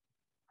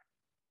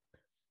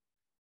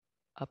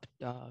 up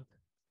dog,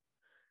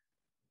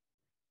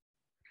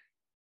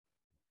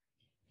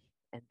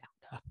 and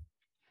down dog.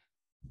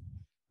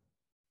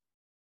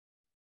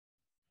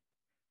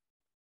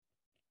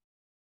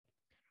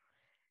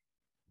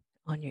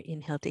 On your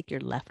inhale, take your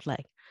left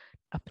leg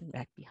up and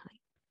back behind.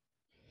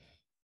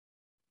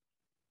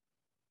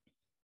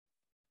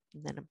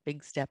 And then a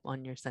big step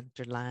on your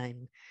center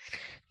line.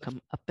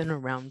 Come up and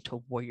around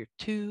to warrior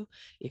 2.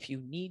 If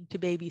you need to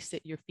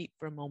babysit your feet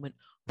for a moment,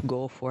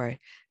 go for it.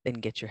 Then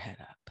get your head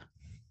up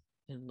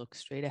and look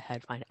straight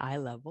ahead. Find eye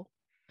level.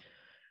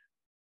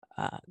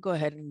 Go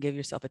ahead and give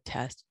yourself a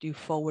test. Do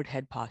forward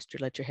head posture.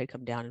 Let your head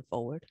come down and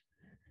forward.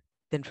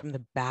 Then from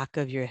the back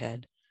of your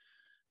head,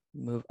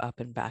 move up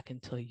and back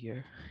until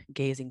you're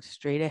gazing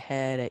straight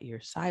ahead at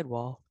your side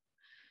wall,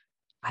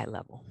 eye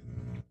level.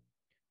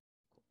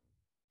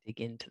 Dig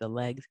into the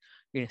legs.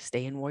 You're going to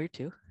stay in warrior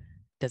 2.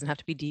 Doesn't have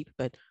to be deep,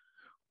 but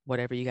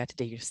whatever you got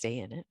today, you stay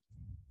in it.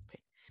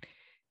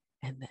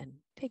 And then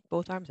take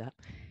both arms up.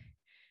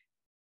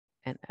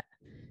 And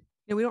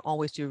we don't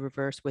always do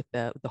reverse with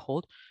the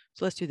hold.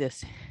 So let's do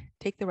this.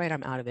 Take the right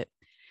arm out of it.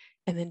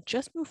 And then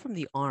just move from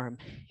the arm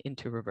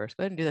into reverse.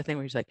 Go ahead and do that thing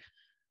where you're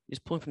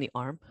just pulling from the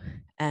arm.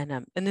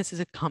 And this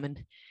is a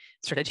common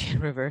strategy in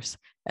reverse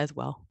as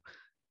well.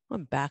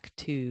 I'm back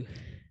to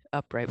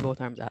upright, both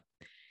arms up.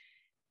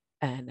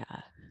 And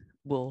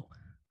we'll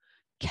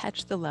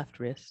catch the left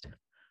wrist,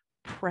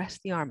 press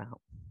the arm out,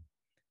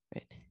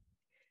 right?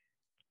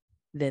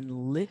 Then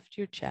lift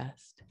your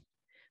chest.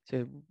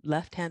 So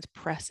left hand's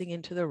pressing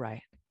into the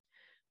right.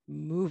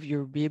 Move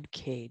your rib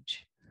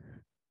cage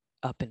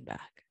up and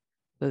back.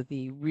 So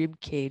the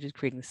rib cage is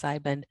creating the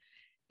side bend.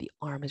 The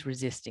arm is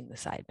resisting the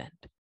side bend.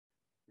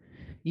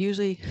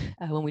 Usually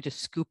when we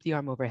just scoop the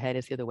arm overhead,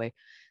 it's the other way.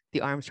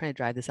 The arm's trying to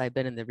drive the side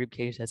bend and the rib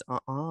cage says,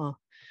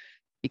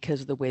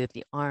 because of the way that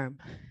the arm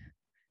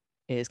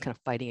is kind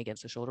of fighting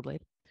against the shoulder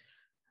blade.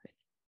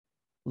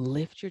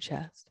 Lift your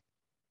chest.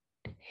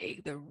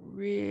 Take the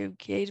rib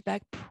cage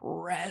back.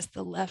 Press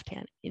the left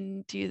hand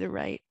into the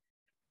right.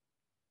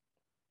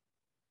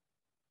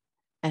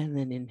 And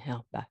then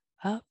inhale back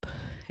up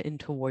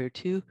into warrior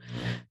 2.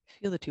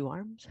 Feel the 2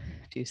 arms,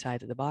 2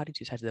 sides of the body,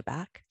 2 sides of the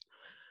back.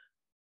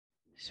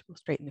 So we'll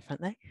straighten the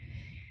front leg.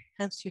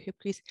 Hands to your hip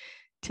crease.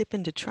 Tip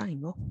into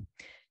triangle.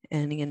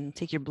 And again,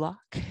 take your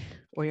block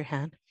or your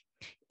hand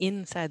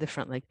inside the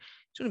front leg.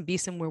 It's going to be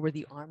somewhere where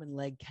the arm and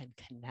leg can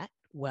connect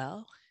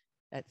well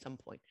at some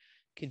point.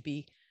 Could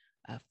be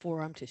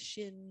forearm to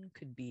shin,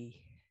 could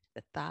be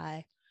the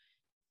thigh.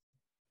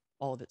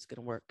 All of it's going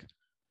to work.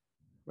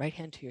 Right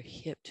hand to your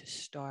hip to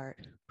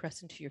start.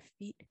 Press into your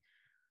feet.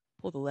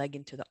 Pull the leg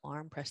into the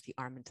arm. Press the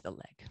arm into the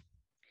leg.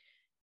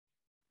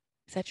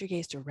 Set your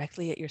gaze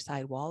directly at your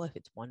side wall if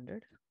it's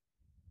wandered.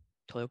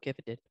 Totally okay if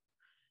it did.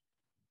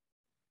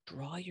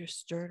 Draw your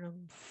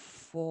sternum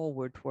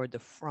forward toward the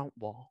front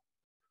wall.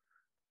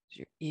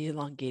 So you're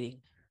elongating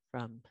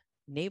from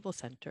navel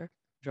center,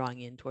 drawing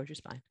in towards your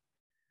spine.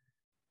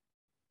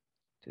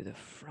 To the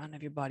front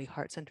of your body,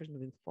 heart center is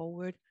moving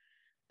forward.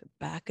 The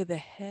back of the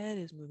head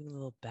is moving a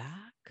little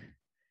back.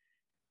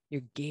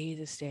 Your gaze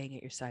is staying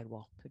at your side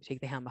wall. So if you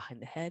take the hand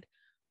behind the head,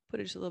 put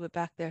it just a little bit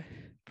back there,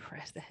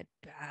 press the head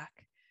back.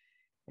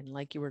 And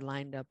like you were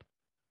lined up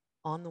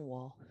on the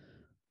wall,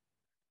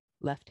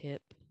 left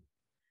hip,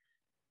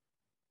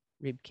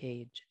 rib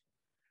cage,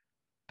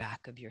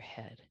 back of your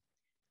head,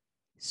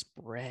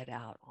 spread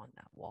out on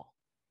that wall.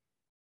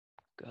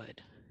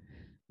 Good.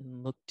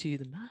 And look to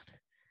the mat.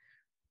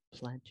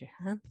 Plant your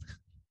hands.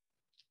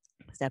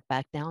 Step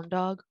back, down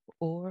dog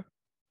or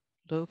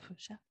low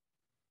push-up.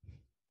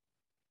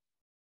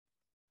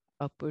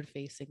 Upward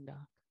facing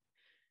dog.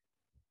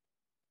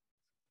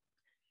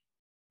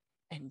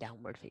 And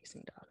downward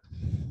facing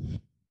dog.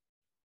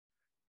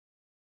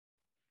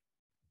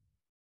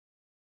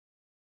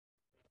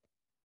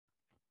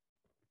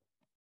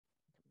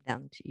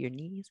 Down to your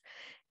knees.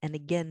 And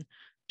again,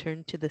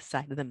 turn to the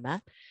side of the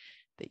mat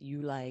that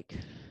you like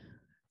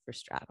for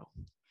straddle.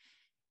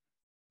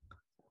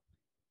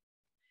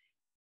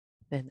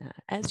 Then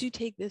as you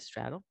take this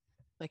straddle,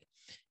 like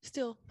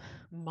still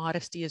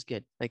modesty is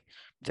good. Like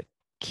the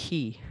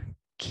key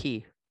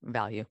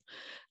value.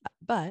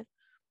 But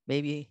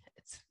maybe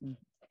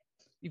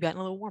you've gotten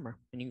a little warmer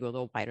and you can go a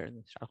little wider in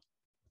the straddle.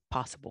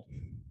 Possible.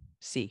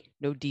 C,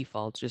 no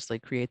defaults, just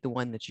like create the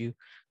one that you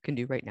can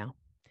do right now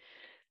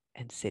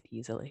and sit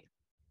easily.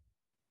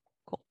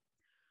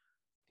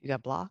 You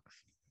got blocks,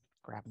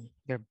 grab them.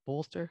 You got a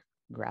bolster,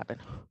 grab it.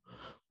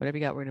 Whatever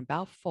you got, we're gonna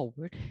bow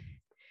forward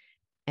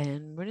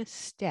and we're gonna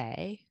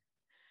stay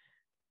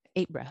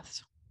 8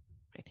 breaths,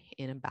 right?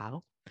 In a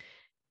bow.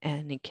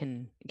 And it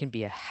can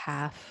be a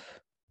half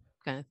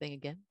kind of thing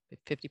again. If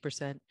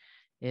 50%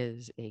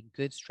 is a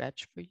good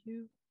stretch for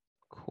you,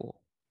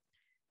 cool.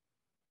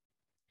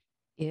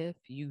 If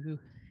you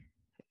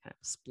kind of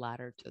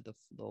splatter to the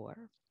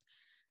floor,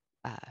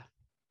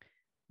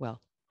 well,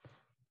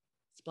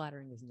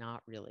 splattering is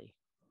not really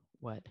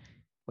what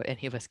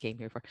any of us came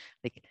here for,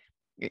 like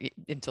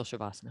until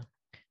Shavasana.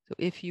 So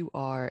if you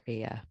are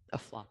a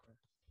flopper,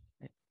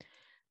 right,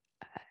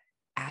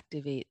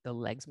 activate the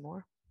legs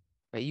more,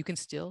 right? You can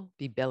still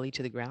be belly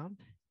to the ground,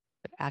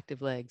 but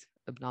active legs,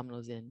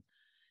 abdominals in,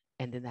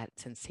 and then that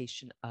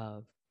sensation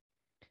of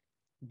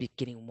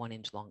getting 1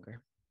 inch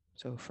longer.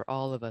 So for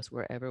all of us,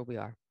 wherever we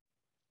are,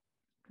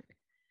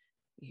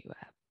 you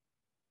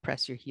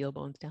press your heel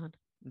bones down,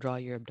 draw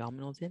your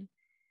abdominals in,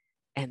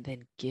 and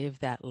then give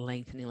that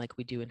lengthening like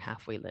we do in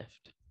halfway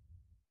lift.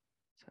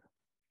 So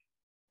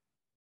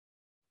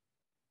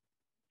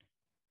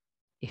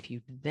if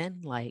you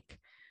then like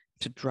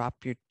to drop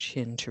your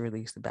chin to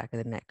release the back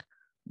of the neck,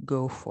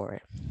 go for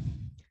it.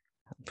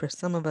 For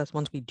some of us,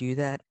 once we do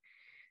that,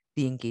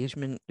 the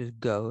engagement just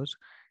goes.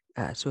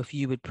 So if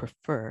you would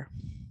prefer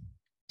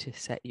to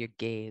set your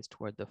gaze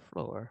toward the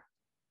floor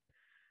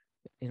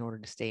in order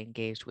to stay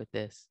engaged with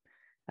this,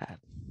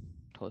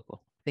 totally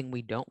cool. Thing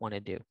we don't want to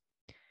do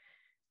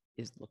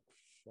is look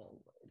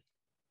forward.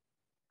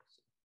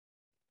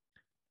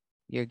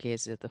 Your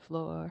gaze at the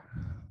floor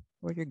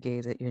or your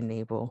gaze at your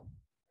navel.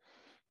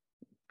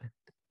 The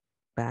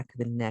back of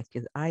the neck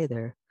is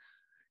either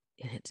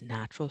in its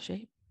natural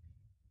shape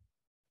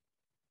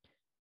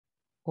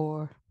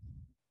or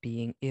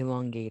being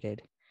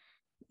elongated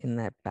in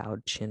that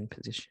bowed chin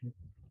position.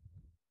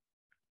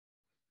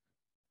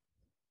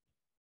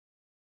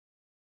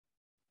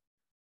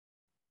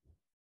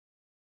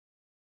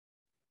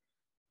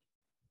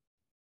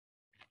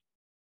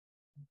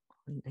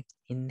 Next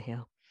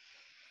inhale,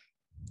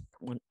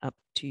 come on up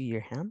to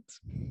your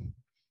hands.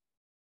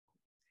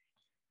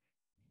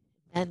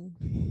 And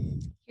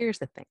here's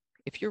the thing.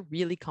 If you're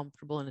really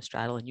comfortable in a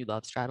straddle and you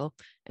love straddle,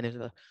 and there's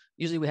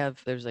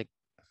like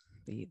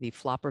the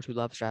floppers who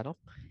love straddle,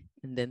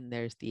 and then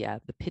there's the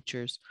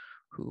pitchers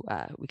who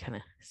we kind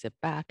of sit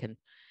back, and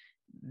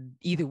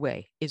either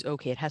way is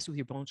okay. It has to do with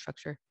your bone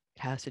structure.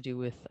 It has to do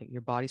with like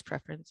your body's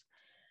preference.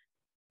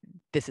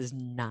 This is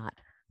not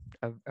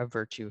a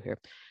virtue here.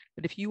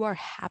 But if you are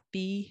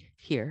happy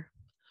here,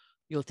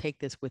 you'll take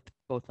this with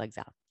both legs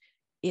out.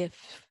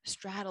 If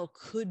straddle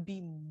could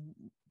be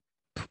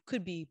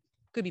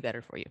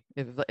better for you.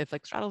 If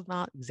like straddle's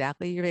not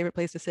exactly your favorite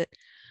place to sit,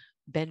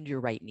 bend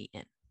your right knee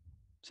in.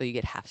 So you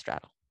get half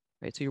straddle,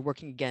 right? So you're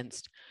working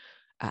against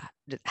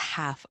just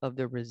half of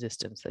the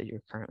resistance that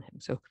you're currently having.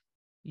 So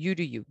you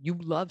do you. You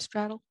love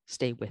straddle,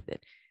 stay with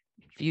it.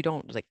 If you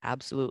don't like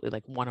absolutely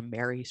like want to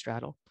marry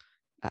straddle,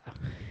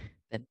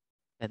 then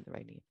bend the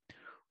right knee.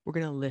 We're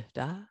gonna lift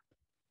up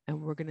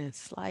and we're gonna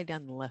slide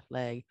down the left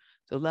leg.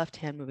 So left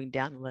hand moving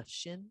down the left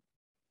shin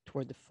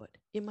toward the foot.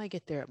 It might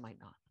get there, it might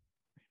not.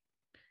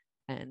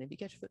 And if you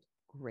catch your foot,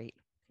 great.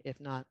 If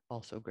not,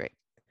 also great.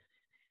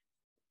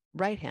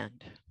 Right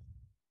hand,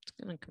 it's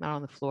gonna come out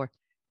on the floor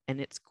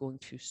and it's going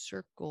to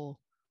circle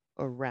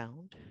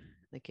around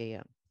like a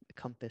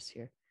compass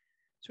here.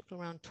 Circle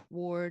around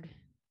toward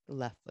the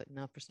left foot.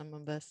 Now for some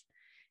of us,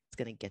 it's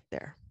gonna get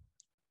there.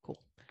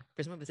 Cool.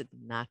 For some of us, it's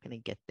not gonna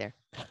get there.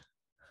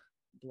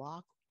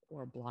 Block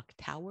or block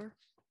tower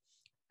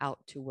out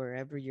to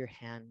wherever your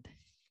hand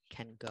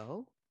can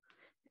go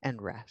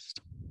and rest.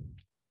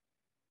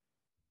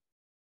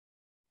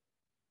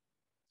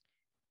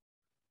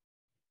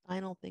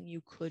 Final thing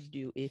you could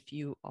do if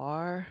you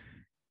are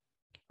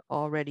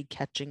already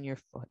catching your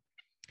foot,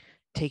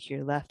 take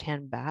your left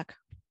hand back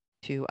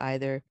to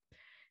either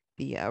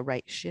the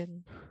right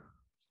shin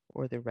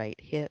or the right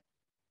hip,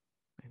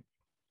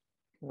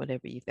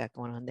 whatever you've got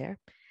going on there.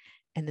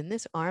 And then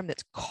this arm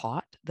that's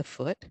caught the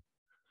foot,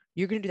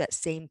 you're going to do that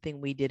same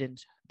thing we did in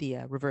the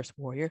reverse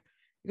warrior.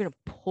 You're going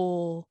to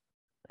pull,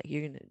 like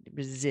you're going to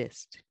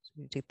resist. So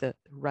you take the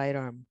right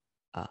arm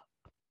up.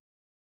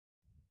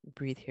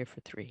 Breathe here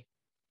for 3.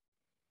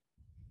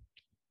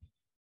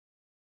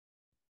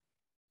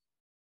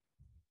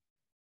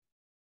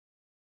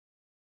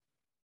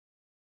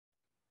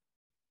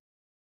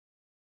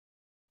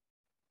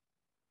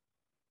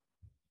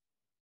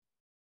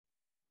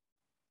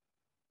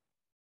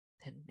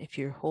 And if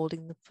you're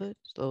holding the foot,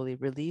 slowly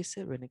release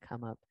it. We're going to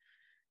come up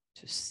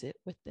to sit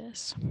with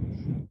this.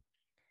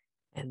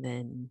 And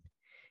then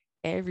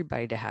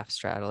everybody to half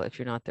straddle if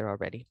you're not there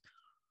already.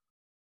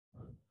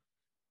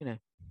 You know,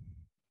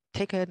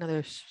 take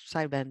another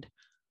side bend.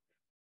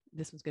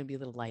 This one's going to be a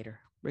little lighter.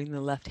 Bring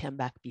the left hand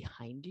back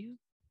behind you.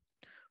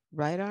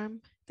 Right arm,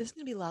 this is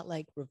going to be a lot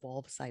like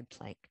revolve side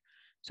plank.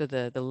 So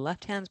the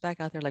left hand's back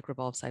out there like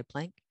revolve side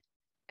plank.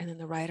 And then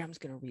the right arm's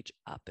going to reach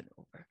up and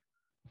over.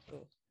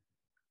 So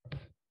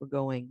we're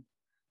going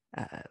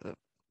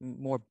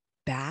more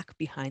back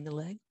behind the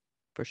leg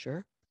for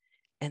sure.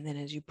 And then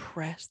as you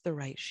press the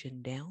right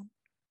shin down,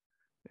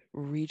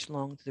 reach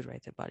long to the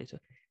right side body. So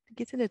it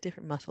gets into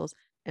different muscles.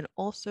 And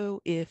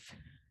also if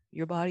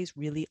your body's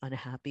really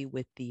unhappy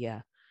with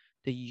the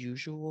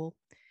usual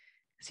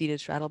seated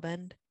straddle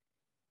bend,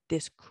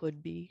 this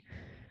could be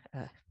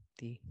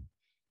the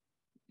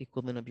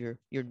equivalent of your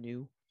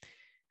new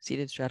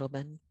seated straddle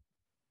bend.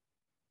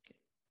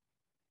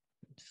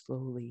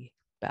 Slowly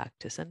back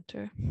to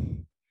center.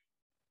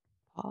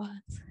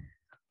 Pause.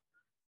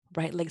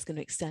 Right leg's going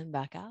to extend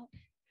back out.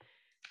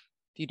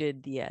 If you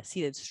did the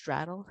seated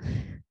straddle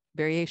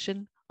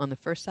variation on the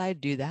first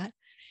side, do that.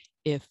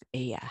 If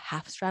a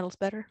half straddle's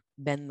better,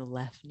 bend the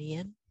left knee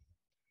in.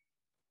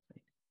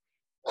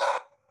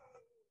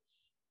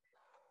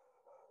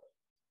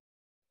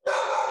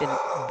 Then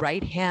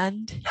right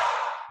hand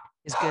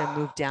is going to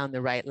move down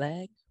the right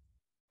leg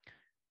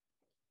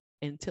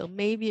until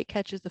maybe it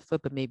catches the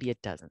foot, but maybe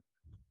it doesn't.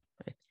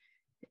 Right?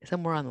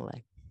 Somewhere on the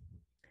leg.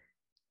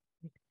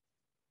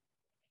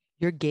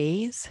 Your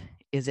gaze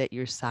is at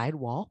your side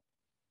wall.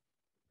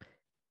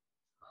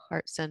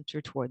 Heart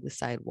center toward the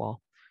side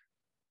wall.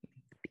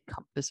 The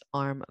compass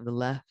arm of the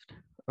left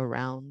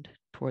around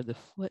toward the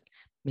foot.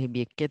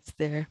 Maybe it gets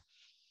there.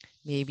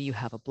 Maybe you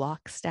have a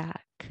block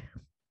stack.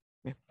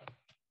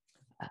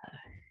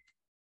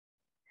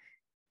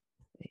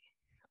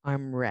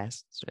 Arm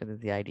rests is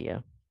the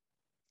idea.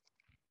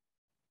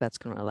 That's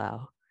going to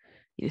allow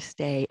you to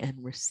stay and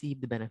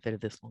receive the benefit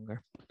of this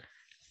longer.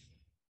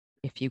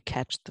 If you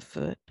catch the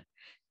foot,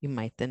 you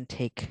might then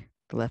take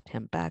the left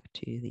hand back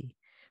to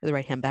the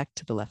right hand back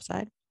to the left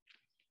side.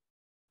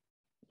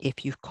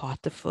 If you've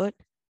caught the foot,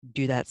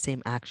 do that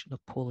same action of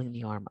pulling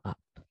the arm up.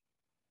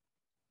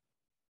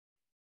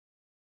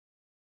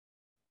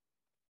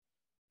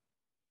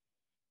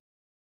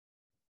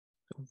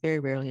 Very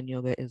rarely in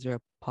yoga is there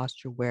a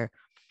posture where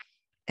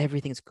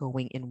everything's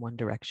going in one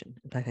direction.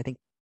 In fact, I think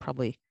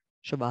probably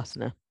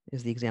Shavasana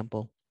is the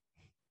example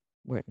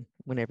when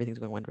everything's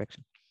going one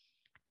direction.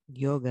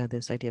 Yoga,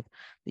 this idea of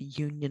the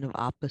union of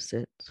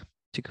opposites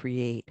to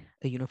create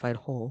a unified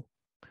whole,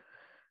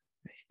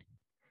 right,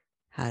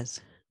 has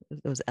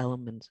those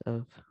elements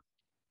of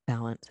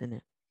balance in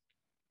it.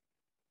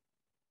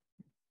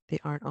 They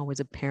aren't always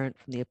apparent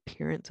from the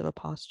appearance of a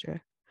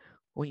posture.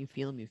 When you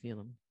feel them, you feel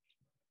them.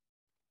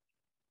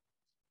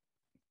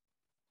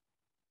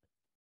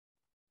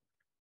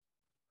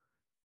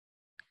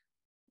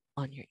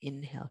 On your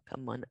inhale,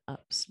 come on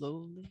up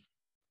slowly.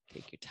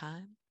 Take your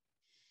time.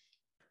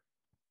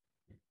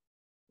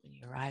 When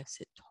you arrive,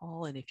 sit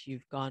tall. And if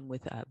you've gone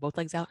with both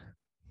legs out,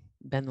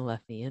 bend the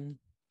left knee in.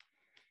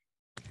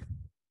 And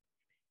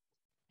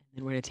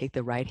then we're going to take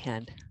the right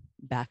hand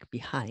back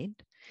behind.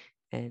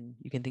 And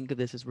you can think of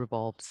this as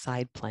revolved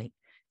side plank.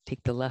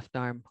 Take the left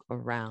arm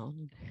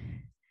around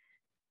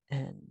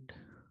and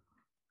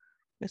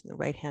press the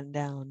right hand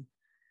down.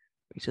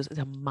 It's just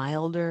a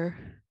milder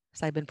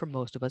side bend for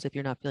most of us. If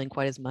you're not feeling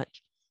quite as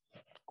much,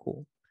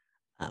 cool.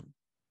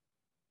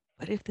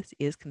 But if this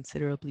is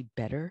considerably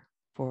better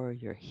for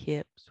your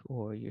hips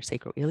or your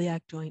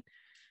sacroiliac joint,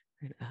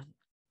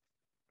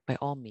 by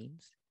all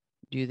means,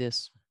 do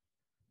this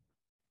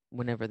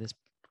whenever this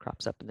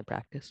crops up in the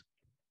practice.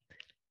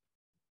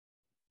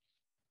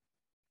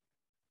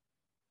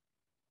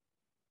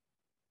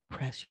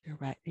 Press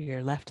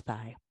your left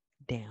thigh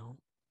down.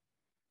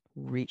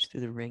 Reach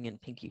through the ring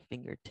and pinky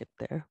fingertip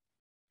there.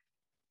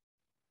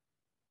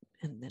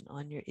 And then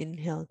on your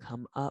inhale,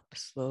 come up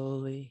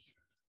slowly.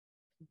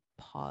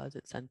 Pause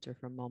at center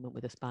for a moment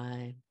with the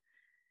spine.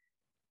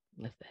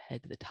 Lift the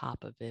head to the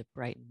top of it,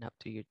 brighten up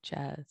through your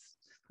chest.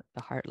 Let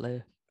the heart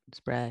lift and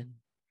spread.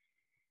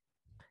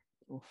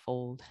 We'll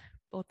fold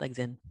both legs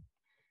in.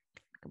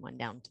 Come on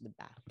down to the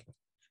back.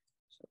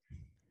 So,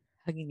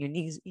 hugging your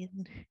knees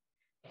in.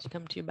 As you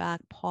come to your back,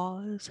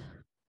 pause.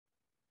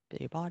 Feel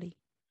your body.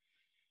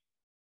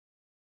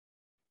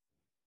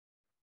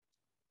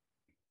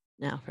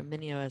 Now, for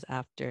many of us,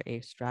 after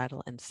a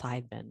straddle and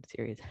side bend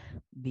series,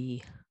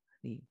 the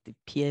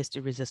pièce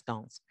de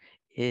résistance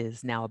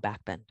is now a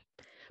back bend.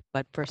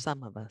 But for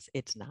some of us,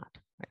 it's not.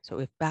 Right? So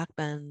if back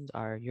bends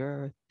are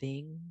your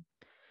thing,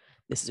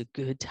 this is a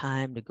good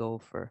time to go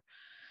for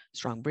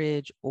strong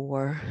bridge,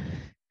 or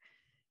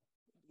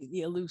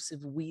the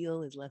elusive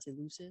wheel is less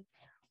elusive.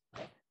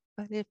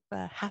 But if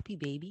happy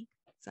baby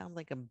sounds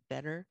like a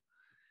better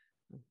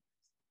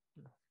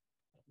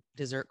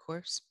dessert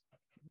course,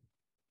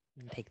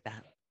 take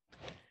that.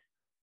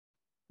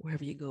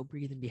 Wherever you go,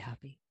 breathe and be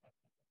happy.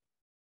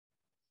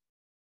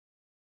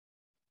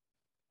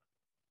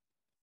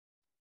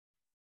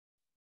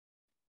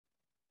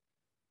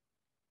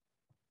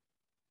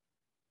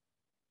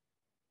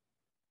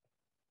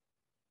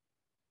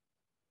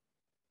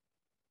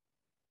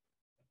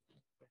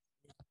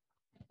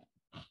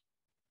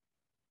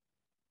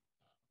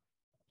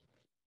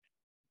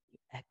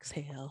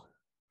 Exhale,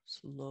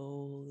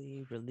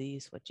 slowly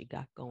release what you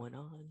got going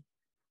on.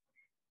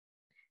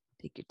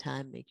 Take your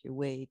time, make your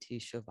way to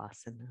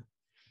Shavasana.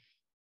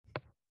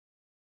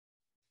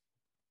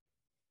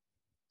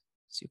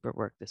 super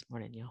work this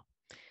morning, y'all.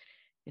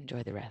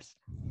 Enjoy the rest.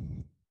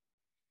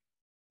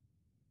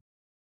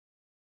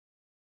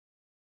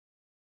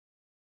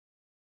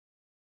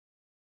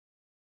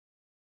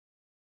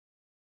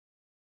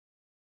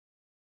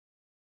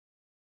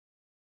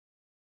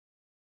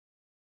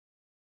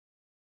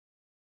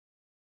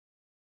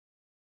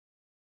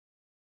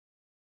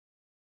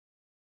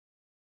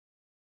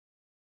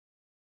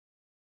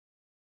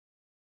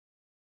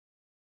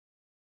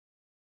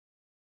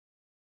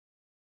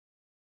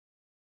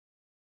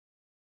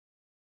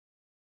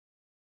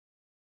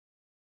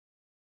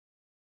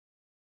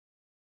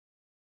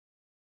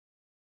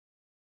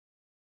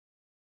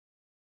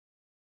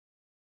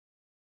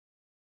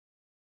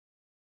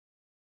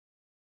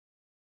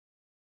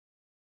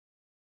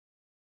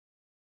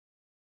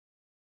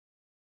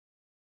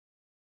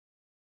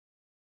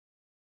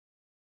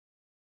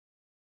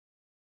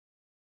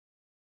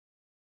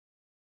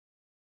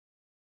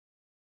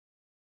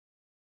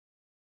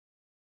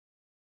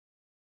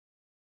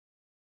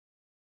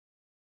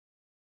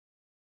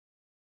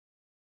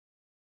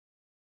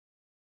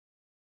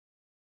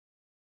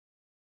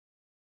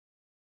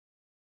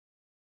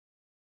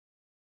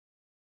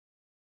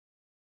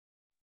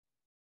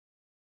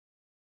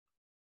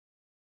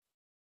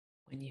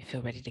 When you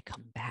feel ready to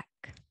come back,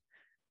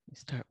 you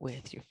start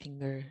with your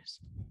fingers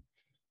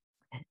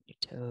and your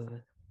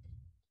toes.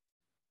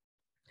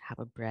 Have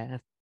a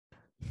breath.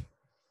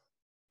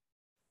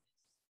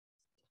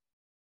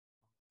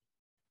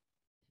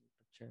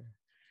 Temperature,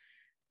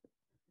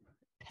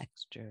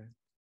 texture,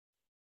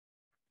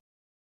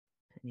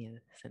 any of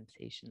the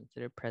sensations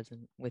that are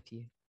present with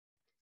you.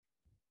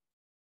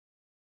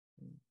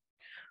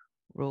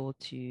 Roll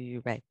to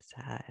your right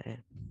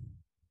side.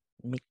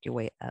 Make your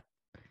way up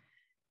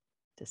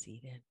to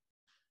seated.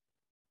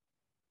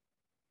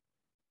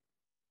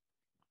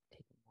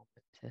 Take a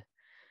moment to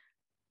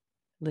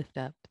lift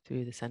up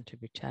through the center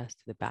of your chest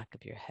to the back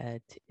of your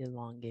head to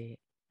elongate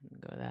and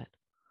go that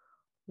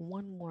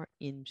one more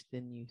inch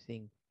than you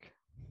think.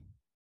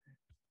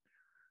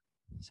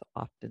 So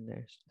often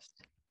there's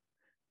just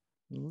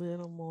a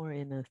little more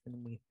in us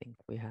than we think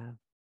we have.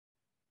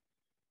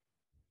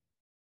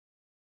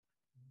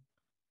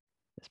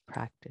 This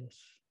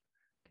practice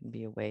can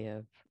be a way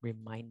of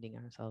reminding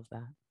ourselves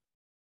that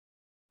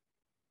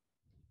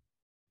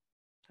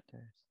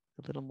there's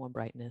a little more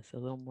brightness, a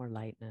little more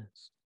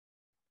lightness,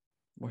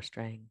 more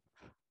strength,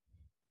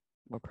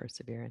 more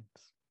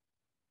perseverance.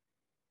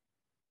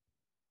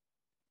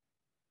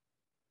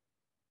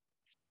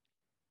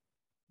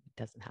 It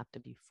doesn't have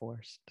to be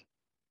forced,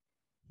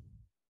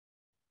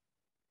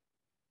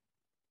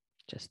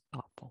 just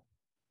thoughtful.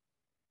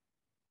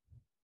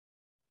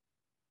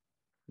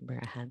 Bring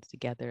our hands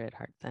together at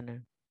heart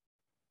center.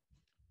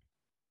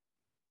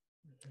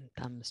 And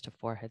thumbs to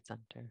forehead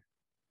center.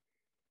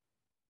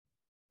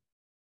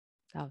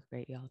 That was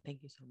great, y'all.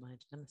 Thank you so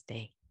much.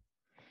 Namaste.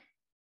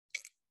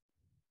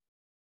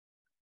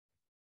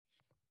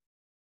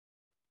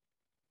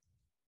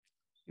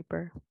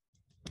 Super.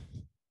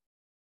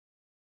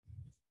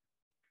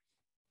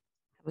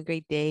 Have a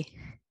great day.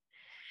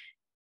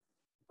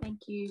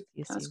 Thank you. See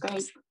you That was soon.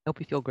 great. Hope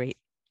you feel great.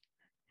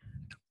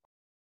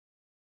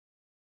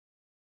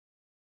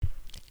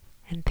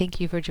 And thank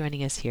you for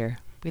joining us here.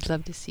 We'd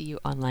love to see you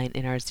online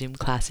in our Zoom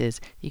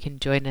classes. You can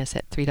join us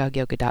at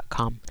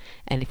 3dogyoga.com.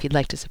 And if you'd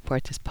like to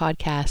support this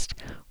podcast,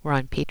 we're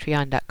on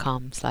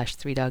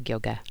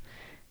patreon.com/3dogyoga.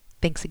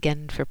 Thanks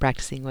again for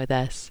practicing with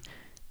us.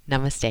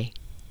 Namaste.